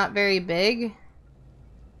 You're not very big.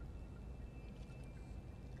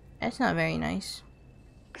 That's not very nice.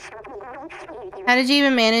 How did you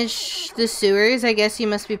even manage the sewers? I guess you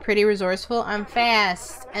must be pretty resourceful. I'm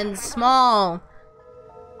fast and small.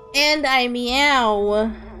 And I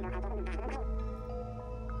meow.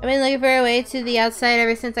 I've been looking for a way to the outside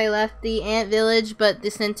ever since I left the ant village, but the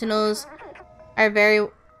sentinels are very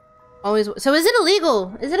always. So is it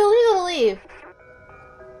illegal? Is it illegal to leave?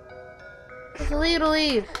 It's illegal to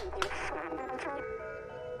leave.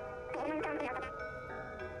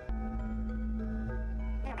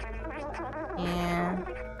 Yeah.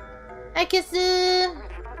 I kiss you.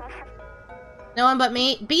 No one but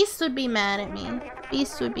me. Beast would be mad at me.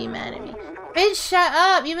 Beast would be mad at me. Bitch, shut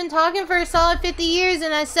up! You've been talking for a solid 50 years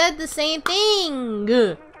and I said the same thing!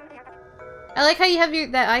 I like how you have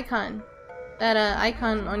that icon. That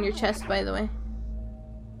icon on your chest, by the way.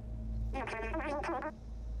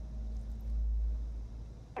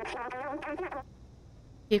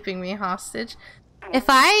 keeping me hostage. If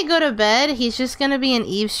I go to bed, he's just gonna be an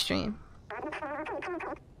Eve stream.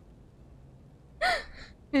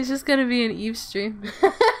 It's just gonna be an Eve stream.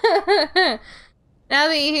 Now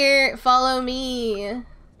that you're here, follow me.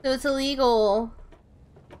 So it's illegal.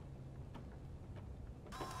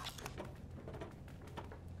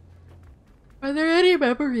 Are there any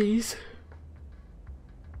memories?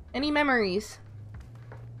 Any memories?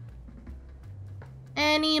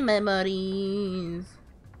 Any memories?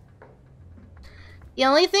 The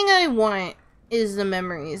only thing I want is the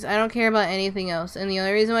memories. I don't care about anything else. And the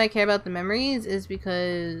only reason why I care about the memories is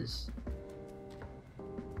because...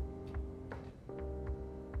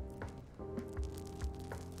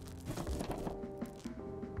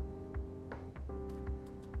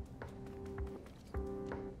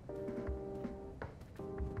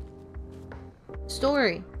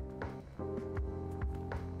 story.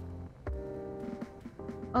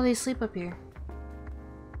 Oh, they sleep up here.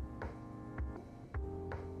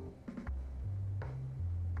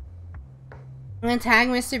 I'm gonna tag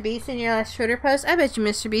Mr. Beast in your last Twitter post. I bet you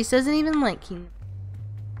Mr. Beast doesn't even like you.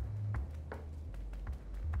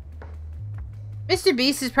 Mr.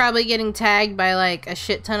 Beast is probably getting tagged by like a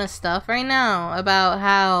shit ton of stuff right now about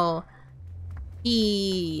how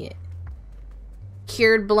he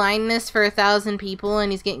cured blindness for 1,000 people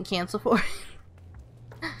and he's getting canceled for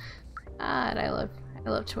it. God, I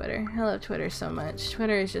love Twitter. I love Twitter so much.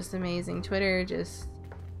 Twitter is just amazing. Twitter just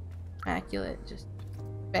immaculate, just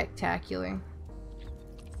spectacular.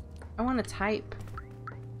 I want to type.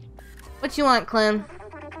 What you want, Clem?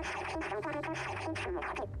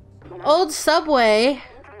 Old Subway.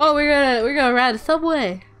 Oh, we're gonna ride a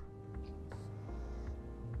Subway.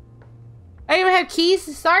 I don't even have keys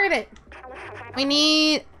to start it. We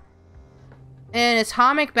need an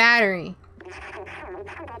atomic battery.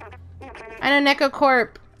 I know Neko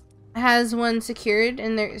Corp has one secured,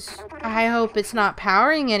 and there's... I hope it's not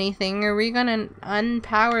powering anything. Are we gonna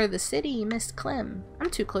unpower the city, Miss Clem? I'm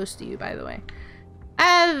too close to you, by the way. I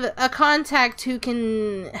have a contact who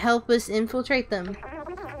can help us infiltrate them.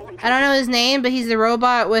 I don't know his name, but he's the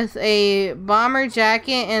robot with a bomber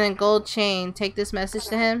jacket and a gold chain. Take this message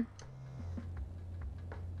to him.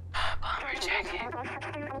 Bomber jacket.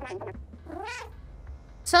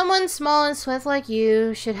 Someone small and swift like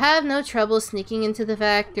you should have no trouble sneaking into the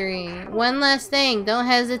factory. One last thing, don't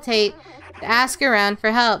hesitate to ask around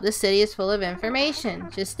for help. The city is full of information.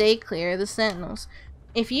 Just stay clear of the sentinels.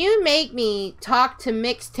 If you make me talk to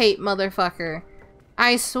Mixtape, motherfucker,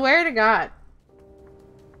 I swear to God.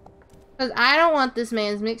 Because I don't want this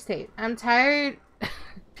man's mixtape. I'm tired of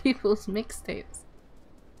people's mixtapes.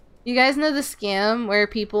 You guys know the scam where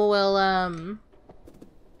people will,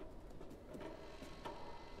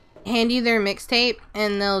 hand you their mixtape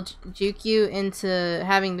and they'll juke you into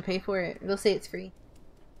having to pay for it. They'll say it's free.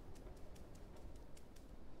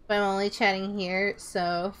 But I'm only chatting here,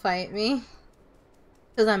 so fight me.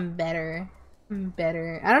 Because I'm better. I'm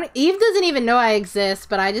better. Eve doesn't even know I exist,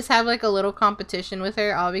 but I just have like a little competition with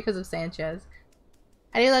her, all because of Sanchez.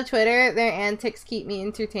 I do love Twitter. Their antics keep me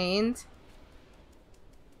entertained.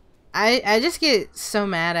 I just get so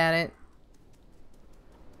mad at it.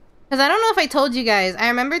 Because I don't know if I told you guys. I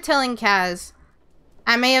remember telling Kaz.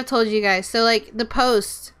 I may have told you guys. So, like, the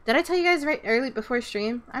post. Did I tell you guys right early before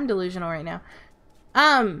stream? I'm delusional right now.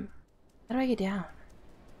 How do I get down?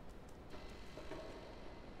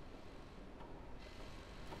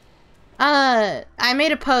 I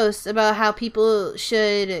made a post about how people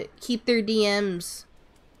should keep their DMs.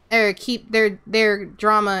 Or keep their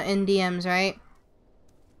drama in DMs, right?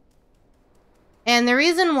 And the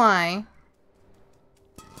reason why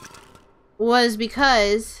was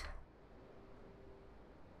because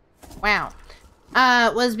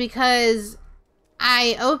was because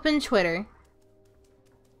I opened Twitter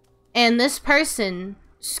and this person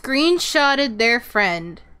screenshotted their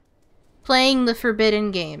friend playing the forbidden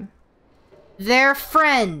game. Their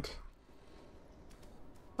friend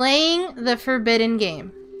playing the forbidden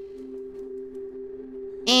game.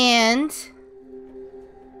 And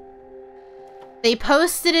they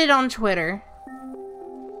posted it on Twitter.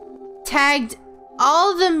 Tagged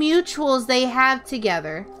all the mutuals they have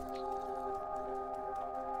together.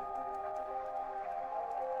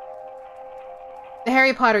 The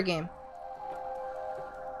Harry Potter game.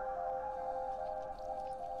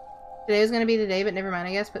 Today was gonna be the day, but never mind,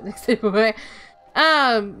 I guess. Put next day away.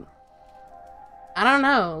 I don't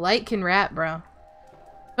know. Light can rap, bro.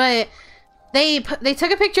 But they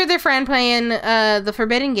took a picture of their friend playing the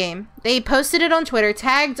forbidden game. They posted it on Twitter,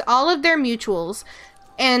 tagged all of their mutuals,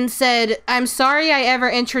 and said, I'm sorry I ever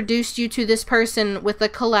introduced you to this person with a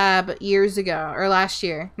collab years ago. Or last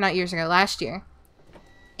year. Not years ago, last year.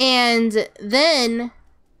 And then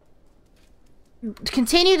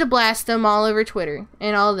continue to blast them all over Twitter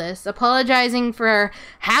and all this, apologizing for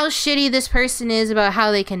how shitty this person is, about how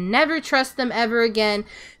they can never trust them ever again,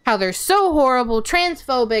 how they're so horrible,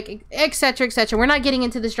 transphobic, etc., etc. We're not getting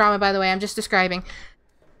into this drama, by the way. I'm just describing.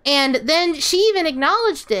 And then she even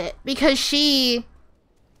acknowledged it because she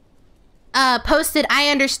posted, "I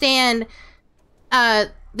understand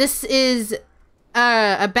this is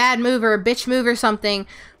a bad move or a bitch move or something,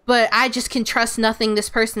 but I just can trust nothing this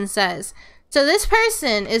person says." So this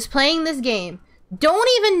person is playing this game. Don't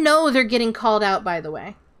even know they're getting called out, by the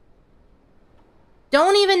way.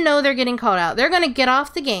 Don't even know they're getting called out. They're going to get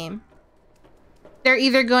off the game. They're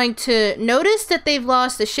either going to notice that they've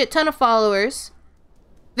lost a shit ton of followers.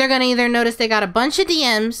 They're going to either notice they got a bunch of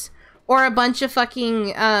DMs or a bunch of fucking,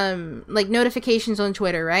 like, notifications on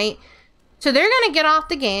Twitter, right? So they're going to get off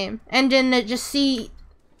the game and then just see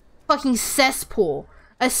fucking cesspool.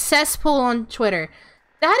 A cesspool on Twitter.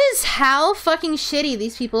 That is how fucking shitty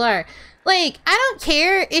these people are. Like, I don't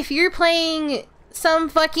care if you're playing some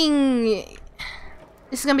fucking...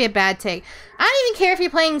 This is gonna be a bad take. I don't even care if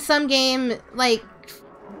you're playing some game, like...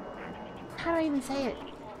 How do I even say it?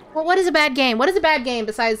 Well, what is a bad game? What is a bad game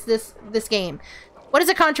besides this game? What is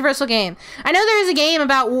a controversial game? I know there is a game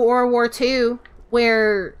about World War II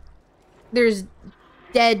where there's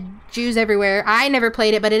dead Jews everywhere. I never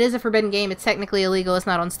played it, but it is a forbidden game. It's technically illegal. It's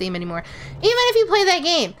not on Steam anymore. Even if you play that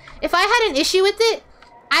game, if I had an issue with it,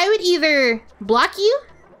 I would either block you,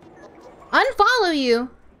 unfollow you,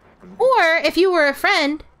 or if you were a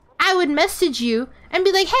friend, I would message you and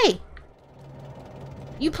be like, "Hey,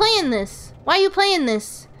 you playing this? Why you playing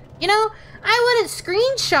this?" You know, I wouldn't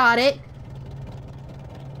screenshot it.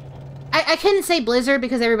 I couldn't say Blizzard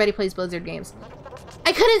because everybody plays Blizzard games.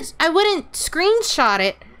 I wouldn't screenshot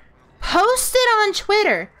it, post it on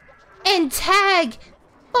Twitter, and tag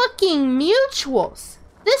fucking mutuals.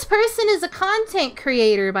 This person is a content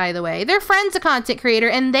creator, by the way. Their friend's a content creator,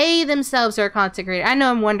 and they themselves are a content creator. I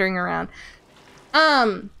know I'm wandering around.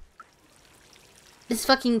 This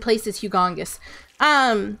fucking place is humongous.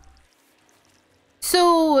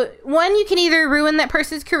 So, one, you can either ruin that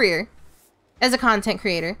person's career as a content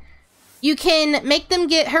creator. You can make them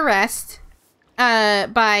get harassed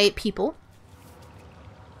by people.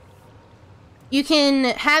 You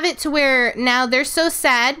can have it to where now they're so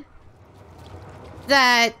sad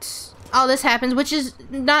that all this happens, which is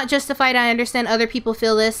not justified. I understand other people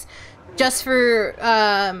feel this just for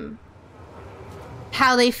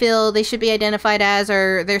how they feel they should be identified as,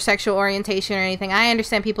 or their sexual orientation or anything. I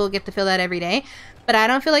understand people get to feel that every day, but I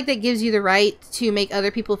don't feel like that gives you the right to make other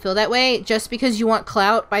people feel that way just because you want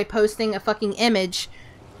clout by posting a fucking image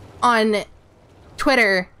on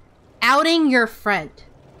Twitter outing your friend.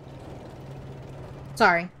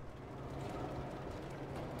 Sorry.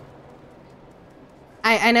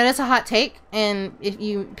 I know that's a hot take, and if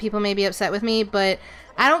people may be upset with me, but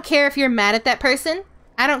I don't care if you're mad at that person.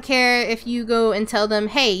 I don't care if you go and tell them,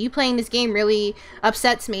 "Hey, you playing this game really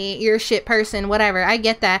upsets me. You're a shit person," whatever. I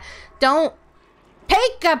get that. Don't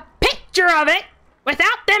take a picture of it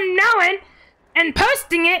without them knowing and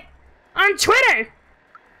posting it on Twitter.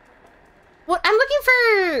 What? I'm looking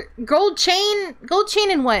for gold chain. Gold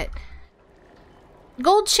chain and what?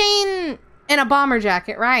 Gold chain and a bomber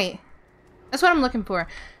jacket, right? That's what I'm looking for.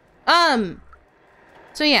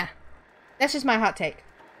 So yeah. That's just my hot take.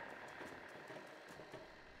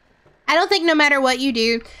 I don't think no matter what you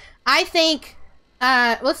do, I think,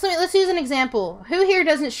 let's use an example. Who here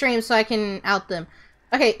doesn't stream so I can out them?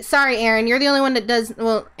 Okay, sorry, Aaron. You're the only one that does,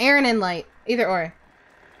 well, Aaron and Light. Either or.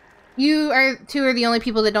 You are two are the only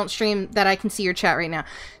people that don't stream that I can see your chat right now.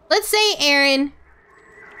 Let's say Aaron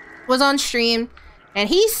was on stream and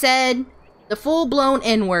he said the full-blown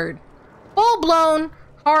N-word. Full-blown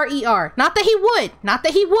R-E-R. Not that he would. Not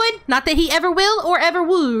that he would. Not that he ever will or ever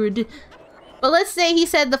would. But let's say he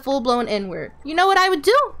said the full-blown N-word. You know what I would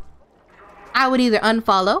do? I would either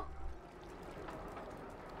unfollow.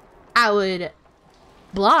 I would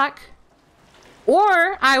block.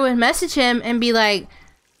 Or I would message him and be like,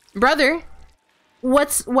 "Brother,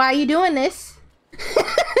 why are you doing this?"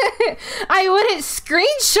 I wouldn't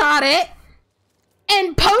screenshot it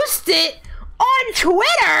and post it on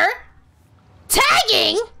Twitter,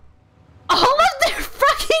 tagging all of their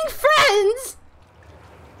fucking friends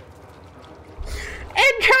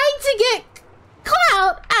and trying to get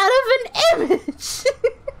clout out of an image.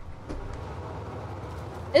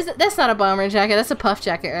 That's not a bomber jacket, that's a puff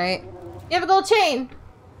jacket, right? You have a gold chain.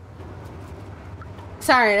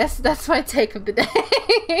 Sorry, that's my take of the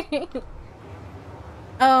day.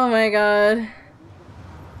 Oh my god.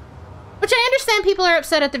 Which I understand people are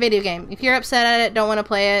upset at the video game. If you're upset at it, don't want to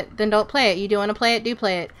play it, then don't play it. You do want to play it, do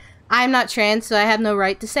play it. I'm not trans, so I have no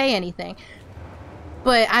right to say anything.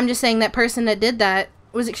 But I'm just saying that person that did that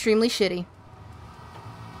was extremely shitty.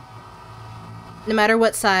 No matter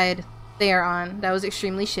what side they are on, that was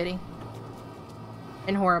extremely shitty.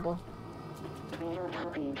 And horrible.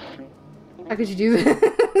 How could you do this?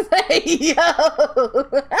 Hey, yo!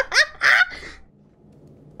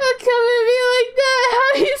 Don't come at me like that! How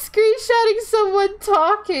are you screenshotting someone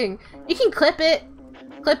talking? You can clip it.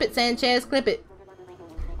 Clip it, Sanchez. Clip it.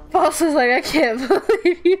 False was like, I can't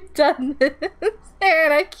believe you've done this.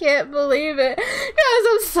 Aaron, I can't believe it. Guys,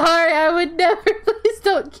 I'm sorry. I would never. Please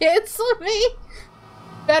don't cancel me.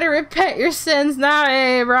 Better repent your sins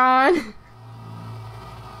now, Ron.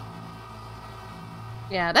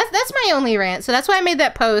 Yeah, that's my only rant. So that's why I made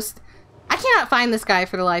that post. I cannot find this guy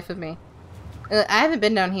for the life of me. I haven't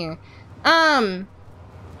been down here.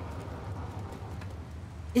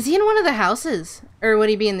 Is he in one of the houses? Or would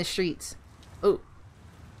he be in the streets? Oh.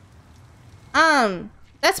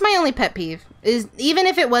 That's my only pet peeve. Is even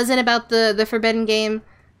if it wasn't about the Forbidden game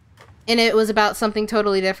and it was about something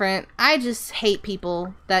totally different, I just hate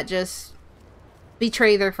people that just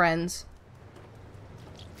betray their friends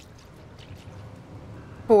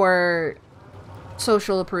for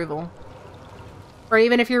social approval. Or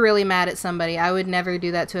even if you're really mad at somebody, I would never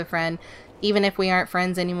do that to a friend, even if we aren't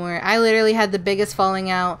friends anymore. I literally had the biggest falling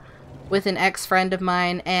out with an ex-friend of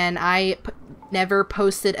mine, and I never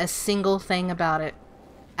posted a single thing about it.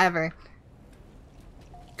 Ever.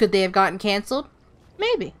 Could they have gotten canceled?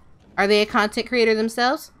 Maybe. Are they a content creator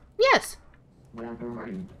themselves? Yes.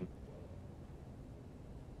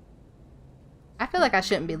 I feel like I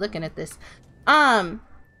shouldn't be looking at this.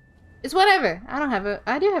 It's whatever. I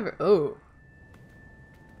do have a, oh.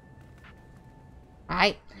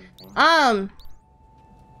 Alright. I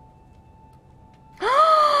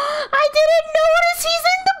didn't notice he's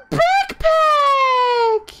in the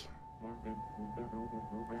backpack!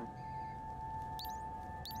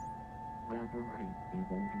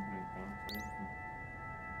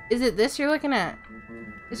 Is it this you're looking at?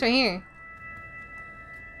 This right here.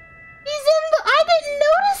 He's in the, I didn't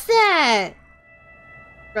notice that!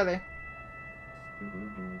 Brother.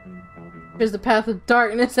 Here's the path of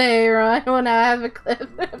darkness, hey, Ron. Well, now I have a clip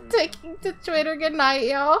I'm taking to Twitter. Good night,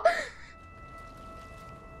 y'all.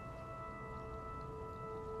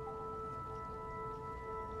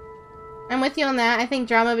 I'm with you on that. I think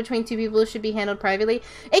drama between two people should be handled privately.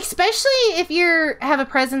 Especially if you have a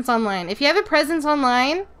presence online. If you have a presence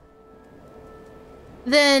online,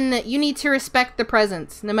 then you need to respect the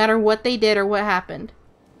presence, no matter what they did or what happened.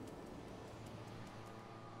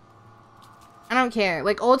 I don't care.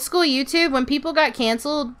 Like, old school YouTube, when people got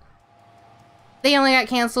canceled, they only got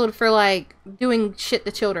canceled for, like, doing shit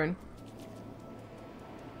to children.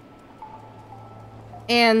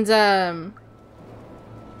 And,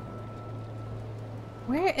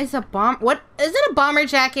 where is a bomb? What? Is it a bomber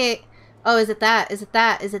jacket? Oh, is it that? Is it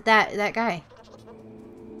that? Is it that guy?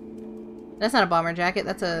 That's not a bomber jacket.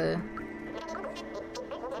 That's a...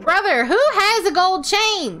 Brother, who has a gold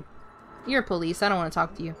chain? You're police. I don't want to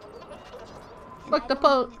talk to you. Fuck the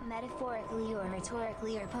po- Metaphorically or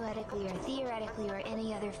rhetorically or poetically or theoretically or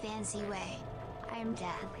any other fancy way. I am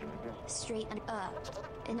death. Straight and up.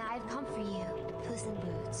 And I've come for you, Puss in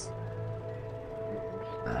Boots.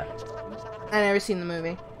 I never seen the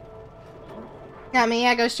movie. Got me,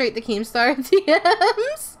 I go straight to Keemstar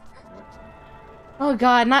DMs. Oh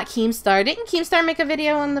god, not Keemstar. Didn't Keemstar make a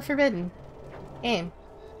video on the Forbidden game?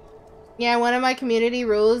 Yeah, one of my community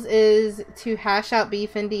rules is to hash out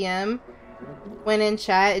beef in DM. When in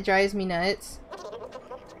chat, it drives me nuts.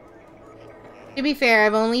 To be fair,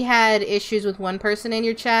 I've only had issues with one person in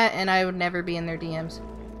your chat, and I would never be in their DMs.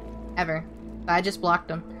 Ever. I just blocked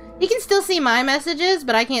them. He can still see my messages,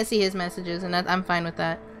 but I can't see his messages, and I'm fine with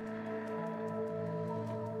that.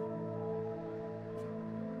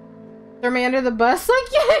 Throw me under the bus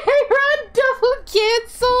like, yeah, Ron double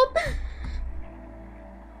canceled!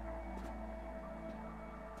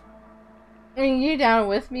 I mean, you down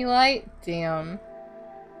with me, Light? Damn.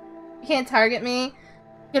 You can't target me?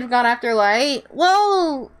 Could have gone after Light?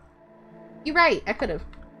 Well, you're right, I could have.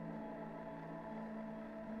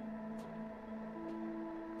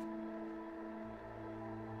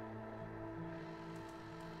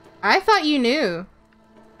 I thought you knew.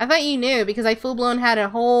 I thought you knew because I full-blown had a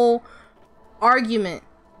whole argument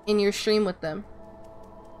in your stream with them.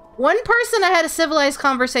 One person I had a civilized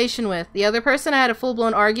conversation with. The other person I had a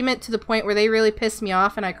full-blown argument to the point where they really pissed me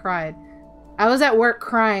off and I cried. I was at work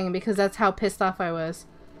crying because that's how pissed off I was.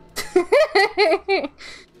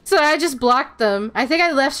 So I just blocked them. I think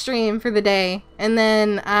I left stream for the day, and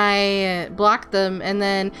then I blocked them, and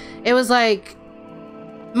then it was like,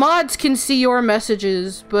 mods can see your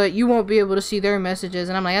messages, but you won't be able to see their messages.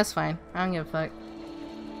 And I'm like, that's fine. I don't give a fuck.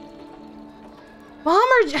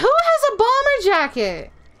 Bomber, who has a bomber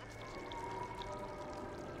jacket?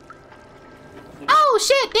 Oh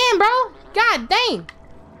shit, damn bro. God dang.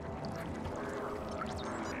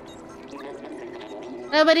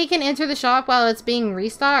 Nobody can enter the shop while it's being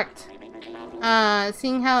restocked.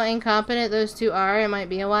 Seeing how incompetent those two are, it might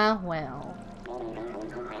be a while. Well.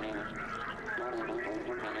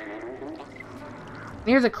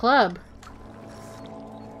 Near the club.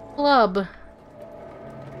 Club.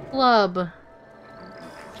 Club.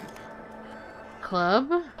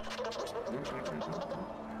 Club?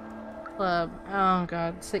 Club. Oh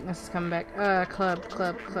god, sickness is coming back. Club.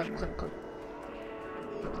 Club.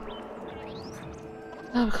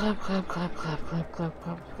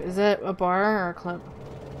 Is that a bar or a club?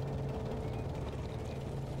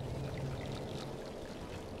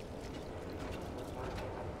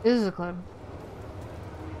 This is a club.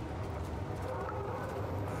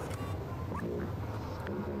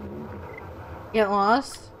 Get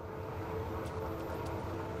lost?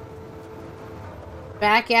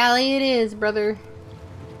 Back alley it is, brother.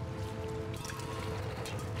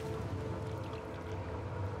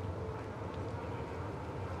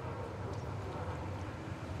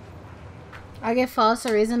 I give False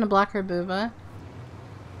a reason to block her booba.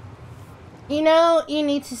 You know, you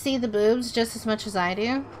need to see the boobs just as much as I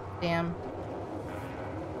do. Damn.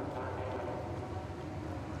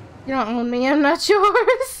 You don't own me, I'm not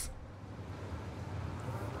yours.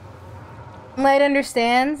 Light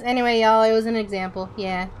understands. Anyway, y'all, it was an example.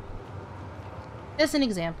 Yeah. Just an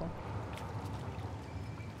example.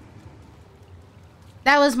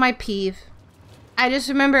 That was my peeve. I just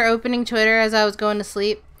remember opening Twitter as I was going to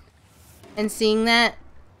sleep and seeing that,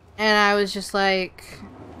 and I was just like,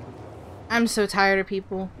 I'm so tired of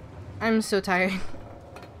people. I'm so tired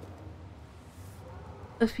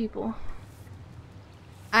of people.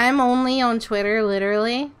 I'm only on Twitter,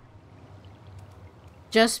 literally,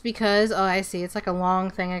 just because, oh, I see, it's like a long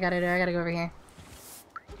thing I gotta do. I gotta go over here.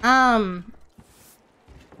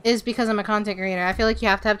 Is because I'm a content creator. I feel like you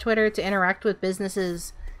have to have Twitter to interact with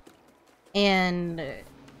businesses and,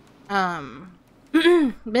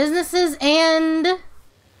 businesses and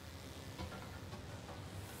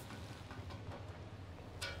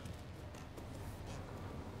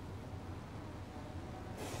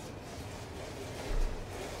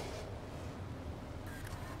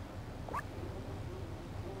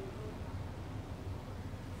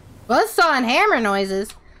buzzsaw and hammer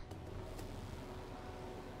noises.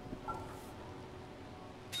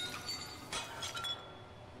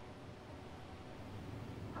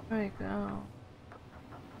 Where'd it go?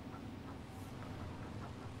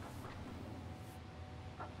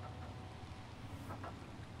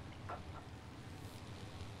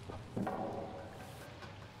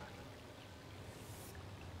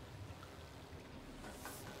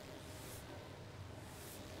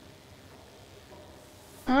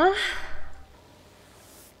 Huh?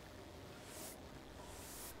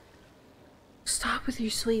 Stop with your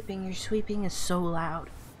sweeping. Your sweeping is so loud.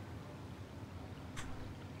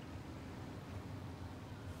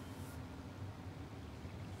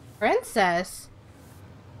 Princess?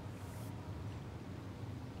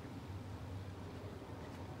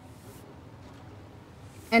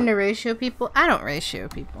 And to ratio people? I don't ratio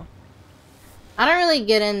people. I don't really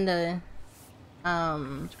get into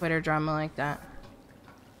Twitter drama like that.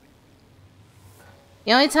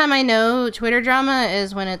 The only time I know Twitter drama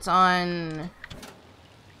is when it's on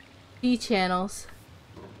T channels.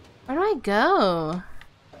 Where do I go?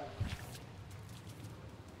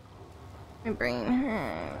 My brain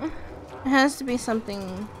hurt. It has to be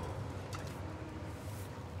something.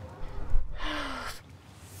 Has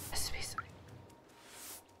to be something.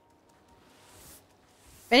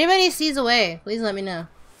 If anybody sees a way, please let me know.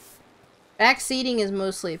 Backseating is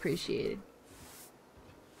mostly appreciated.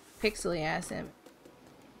 Pixely ass him.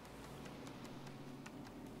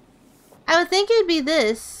 I would think it'd be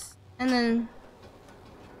this, and then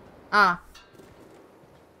I'm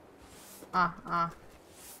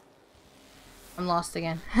lost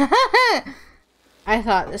again. I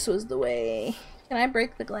thought this was the way. Can I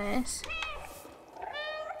break the glass?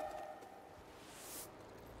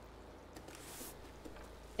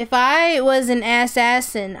 If I was an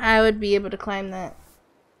assassin, I would be able to climb that.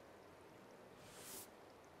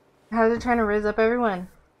 How's it trying to raise up everyone?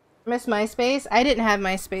 Miss MySpace? I didn't have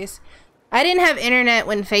MySpace. I didn't have internet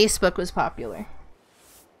when Facebook was popular.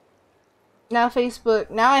 Now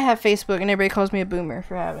I have Facebook and everybody calls me a boomer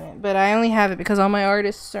for having it. But I only have it because all my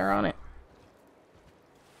artists are on it.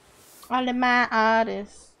 All of my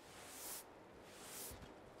artists.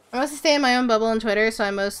 I mostly stay in my own bubble on Twitter, so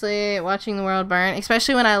I'm mostly watching the world burn.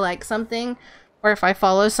 Especially when I like something, or if I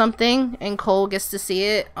follow something, and Cole gets to see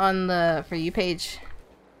it on the For You page.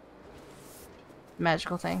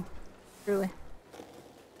 Magical thing. Truly.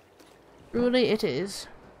 Truly it is.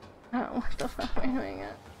 Oh, what the fuck am I doing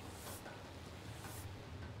it?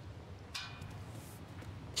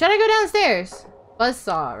 Should I go downstairs?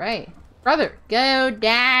 Buzzsaw, right. Brother, go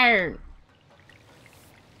down!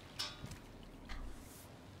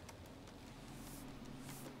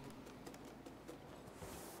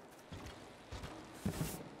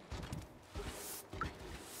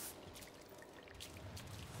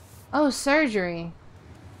 Oh, surgery.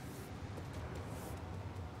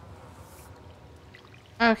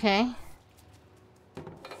 Okay.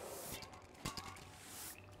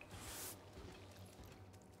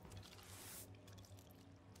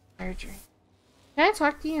 Surgery. Can I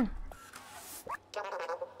talk to you?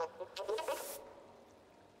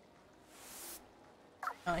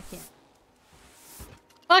 Oh, I can't.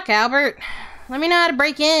 Fuck, Albert. Let me know how to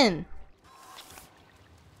break in.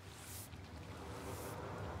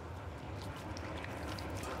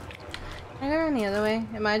 Can I go around the other way?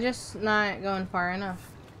 Am I just not going far enough?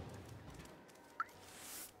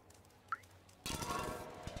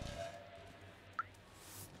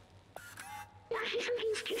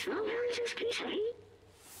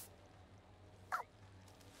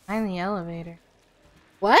 Find the elevator.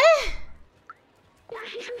 What?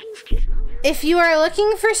 If you are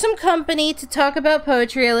looking for some company to talk about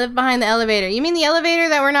poetry, I live behind the elevator. You mean the elevator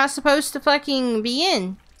that we're not supposed to fucking be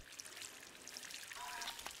in?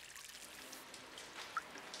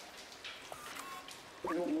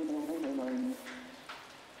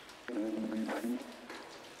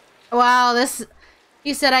 Wow, this...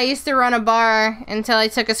 You said I used to run a bar until I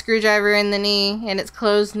took a screwdriver in the knee, and it's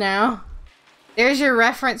closed now. There's your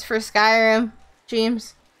reference for Skyrim,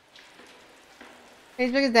 James.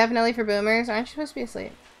 Facebook is definitely for boomers. Aren't you supposed to be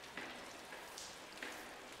asleep?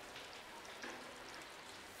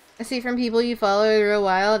 I see from people you follow, real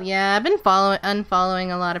wild. Yeah, I've been unfollowing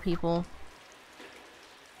a lot of people.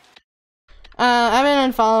 I've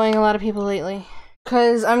been unfollowing a lot of people lately.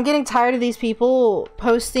 Because I'm getting tired of these people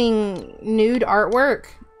posting nude artwork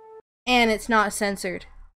and it's not censored.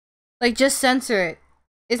 Like, just censor it.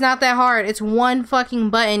 It's not that hard. It's one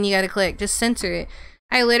fucking button you gotta click. Just censor it.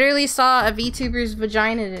 I literally saw a VTuber's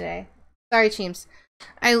vagina today. Sorry, Cheems.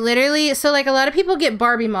 I literally... So, like, a lot of people get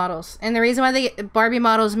Barbie models. And the reason why they get Barbie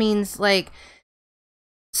models means, like...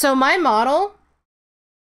 So, my model...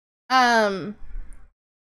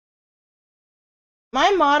 My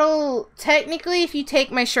model, technically, if you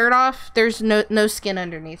take my shirt off, there's no skin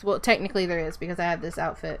underneath. Well, technically there is, because I have this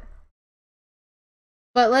outfit.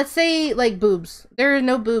 But let's say, like, boobs. There are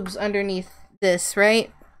no boobs underneath this, right?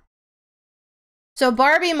 So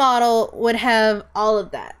Barbie model would have all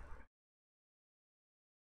of that.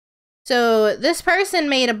 So this person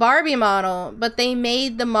made a Barbie model, but they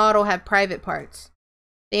made the model have private parts.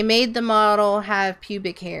 They made the model have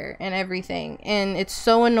pubic hair and everything. And it's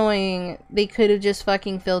so annoying. They could have just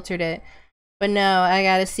fucking filtered it. But no, I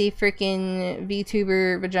gotta see freaking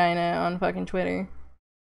VTuber vagina on fucking Twitter.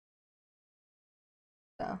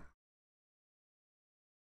 So.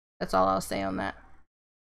 That's all I'll say on that.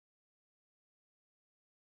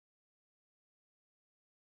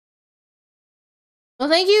 Well,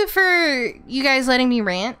 thank you for you guys letting me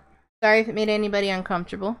rant. Sorry if it made anybody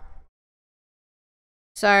uncomfortable.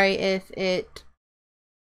 Sorry if it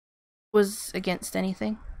was against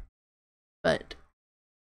anything, but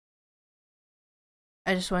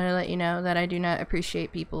I just want to let you know that I do not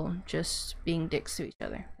appreciate people just being dicks to each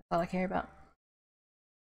other. That's all I care about.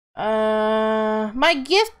 My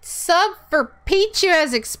gift sub for Pichu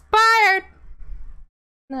has expired.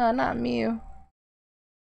 No, not Mew.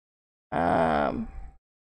 I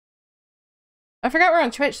forgot we're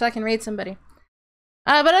on Twitch so I can raid somebody.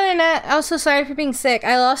 But other than that, also sorry for being sick.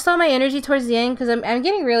 I lost all my energy towards the end because I'm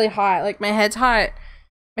getting really hot. Like, my head's hot,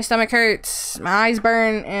 my stomach hurts, my eyes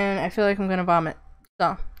burn, and I feel like I'm gonna vomit.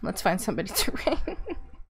 So, let's find somebody to raid.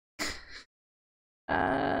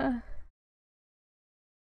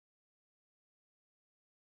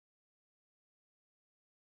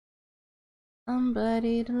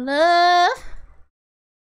 Somebody to love.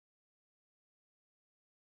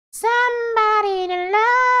 Somebody to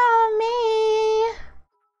love me.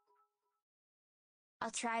 I'll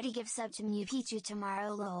try to give sub to Mew Pichu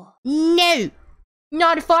tomorrow, lol. No!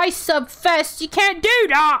 Not if I sub first, you can't do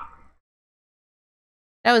that!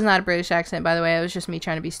 That was not a British accent, by the way. It was just me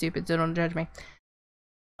trying to be stupid, so don't judge me.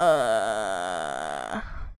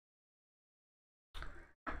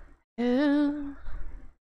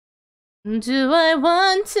 Who do I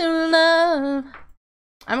want to love?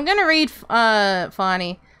 I'm gonna read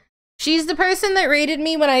Fawny. She's the person that raided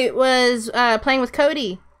me when I was playing with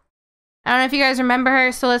Cody. I don't know if you guys remember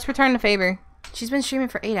her, so let's return the favor. She's been streaming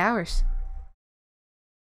for 8 hours.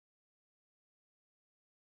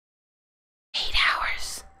 8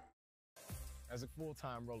 hours. As a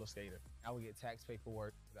full-time roller skater, I would get tax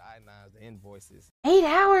paperwork, the I-9s, the invoices. 8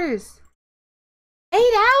 hours. 8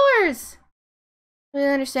 hours.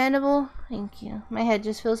 Really understandable. Thank you. My head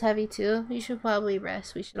just feels heavy too. You should probably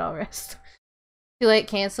rest. We should all rest. Too late,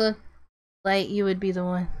 cancel. Light, you would be the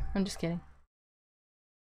one. I'm just kidding.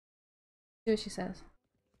 See what she says.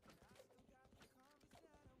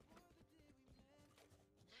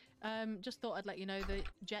 Just thought I'd let you know that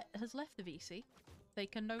Jet has left the VC. They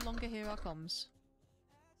can no longer hear our comms.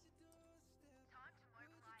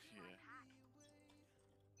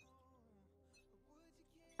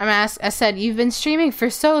 I said, you've been streaming for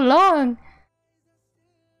so long.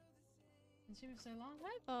 Been streaming for so long?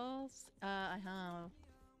 Hi, boss. I have.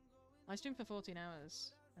 I streamed for 14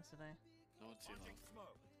 hours yesterday. Not too long.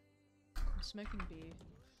 I'm smoking bee.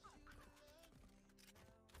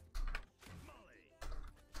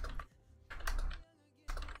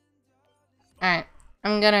 Alright,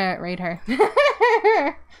 I'm gonna raid her.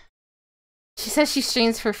 She says she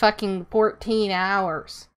streams for fucking 14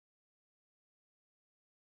 hours.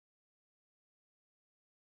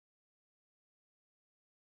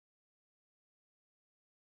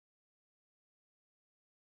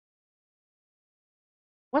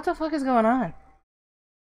 What the fuck is going on?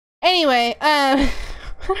 Anyway, I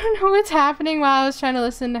don't know what's happening while I was trying to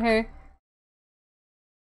listen to her.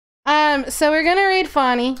 So we're gonna raid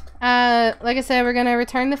Fawny. Like I said, we're gonna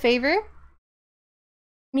return the favor.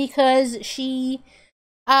 Because she,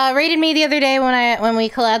 raided me the other day when we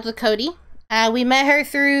collabed with Cody. We met her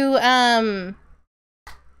through,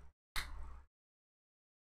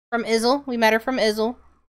 from Izzle. We met her from Izzle.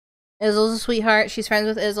 Izzle's a sweetheart. She's friends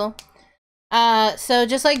with Izzle. So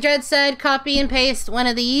just like Dred said, copy and paste one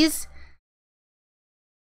of these.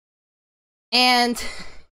 And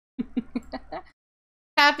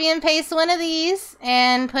copy and paste one of these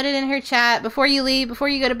and put it in her chat before you leave, before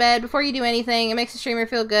you go to bed, before you do anything. It makes the streamer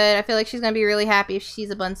feel good. I feel like she's gonna be really happy if she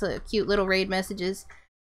sees a bunch of cute little raid messages.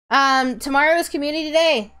 Tomorrow is community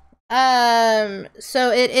day.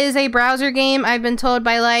 So it is a browser game, I've been told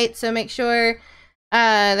by Light, so make sure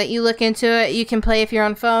that you look into it. You can play if you're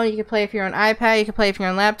on phone, you can play if you're on iPad, you can play if you're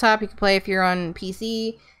on laptop, you can play if you're on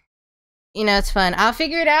PC. You know, it's fun. I'll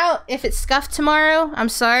figure it out if it's scuffed tomorrow. I'm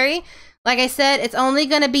sorry. Like I said, it's only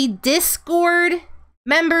gonna be Discord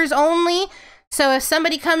members only. So if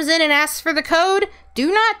somebody comes in and asks for the code,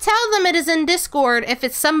 do not tell them it is in Discord if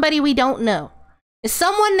it's somebody we don't know. If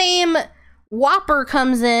someone named Whopper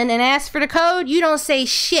comes in and asks for the code, you don't say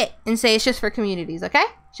shit and say it's just for communities, okay?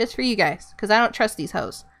 It's just for you guys, because I don't trust these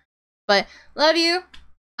hoes. But love you.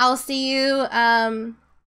 I'll see you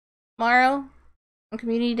tomorrow on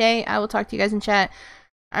community day. I will talk to you guys in chat.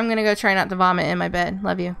 I'm gonna go try not to vomit in my bed.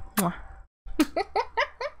 Love you. Mwah.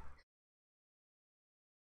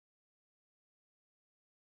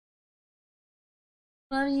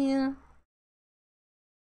 Love you. I'm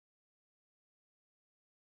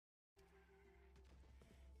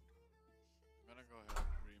gonna go ahead and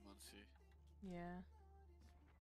read and see. Yeah.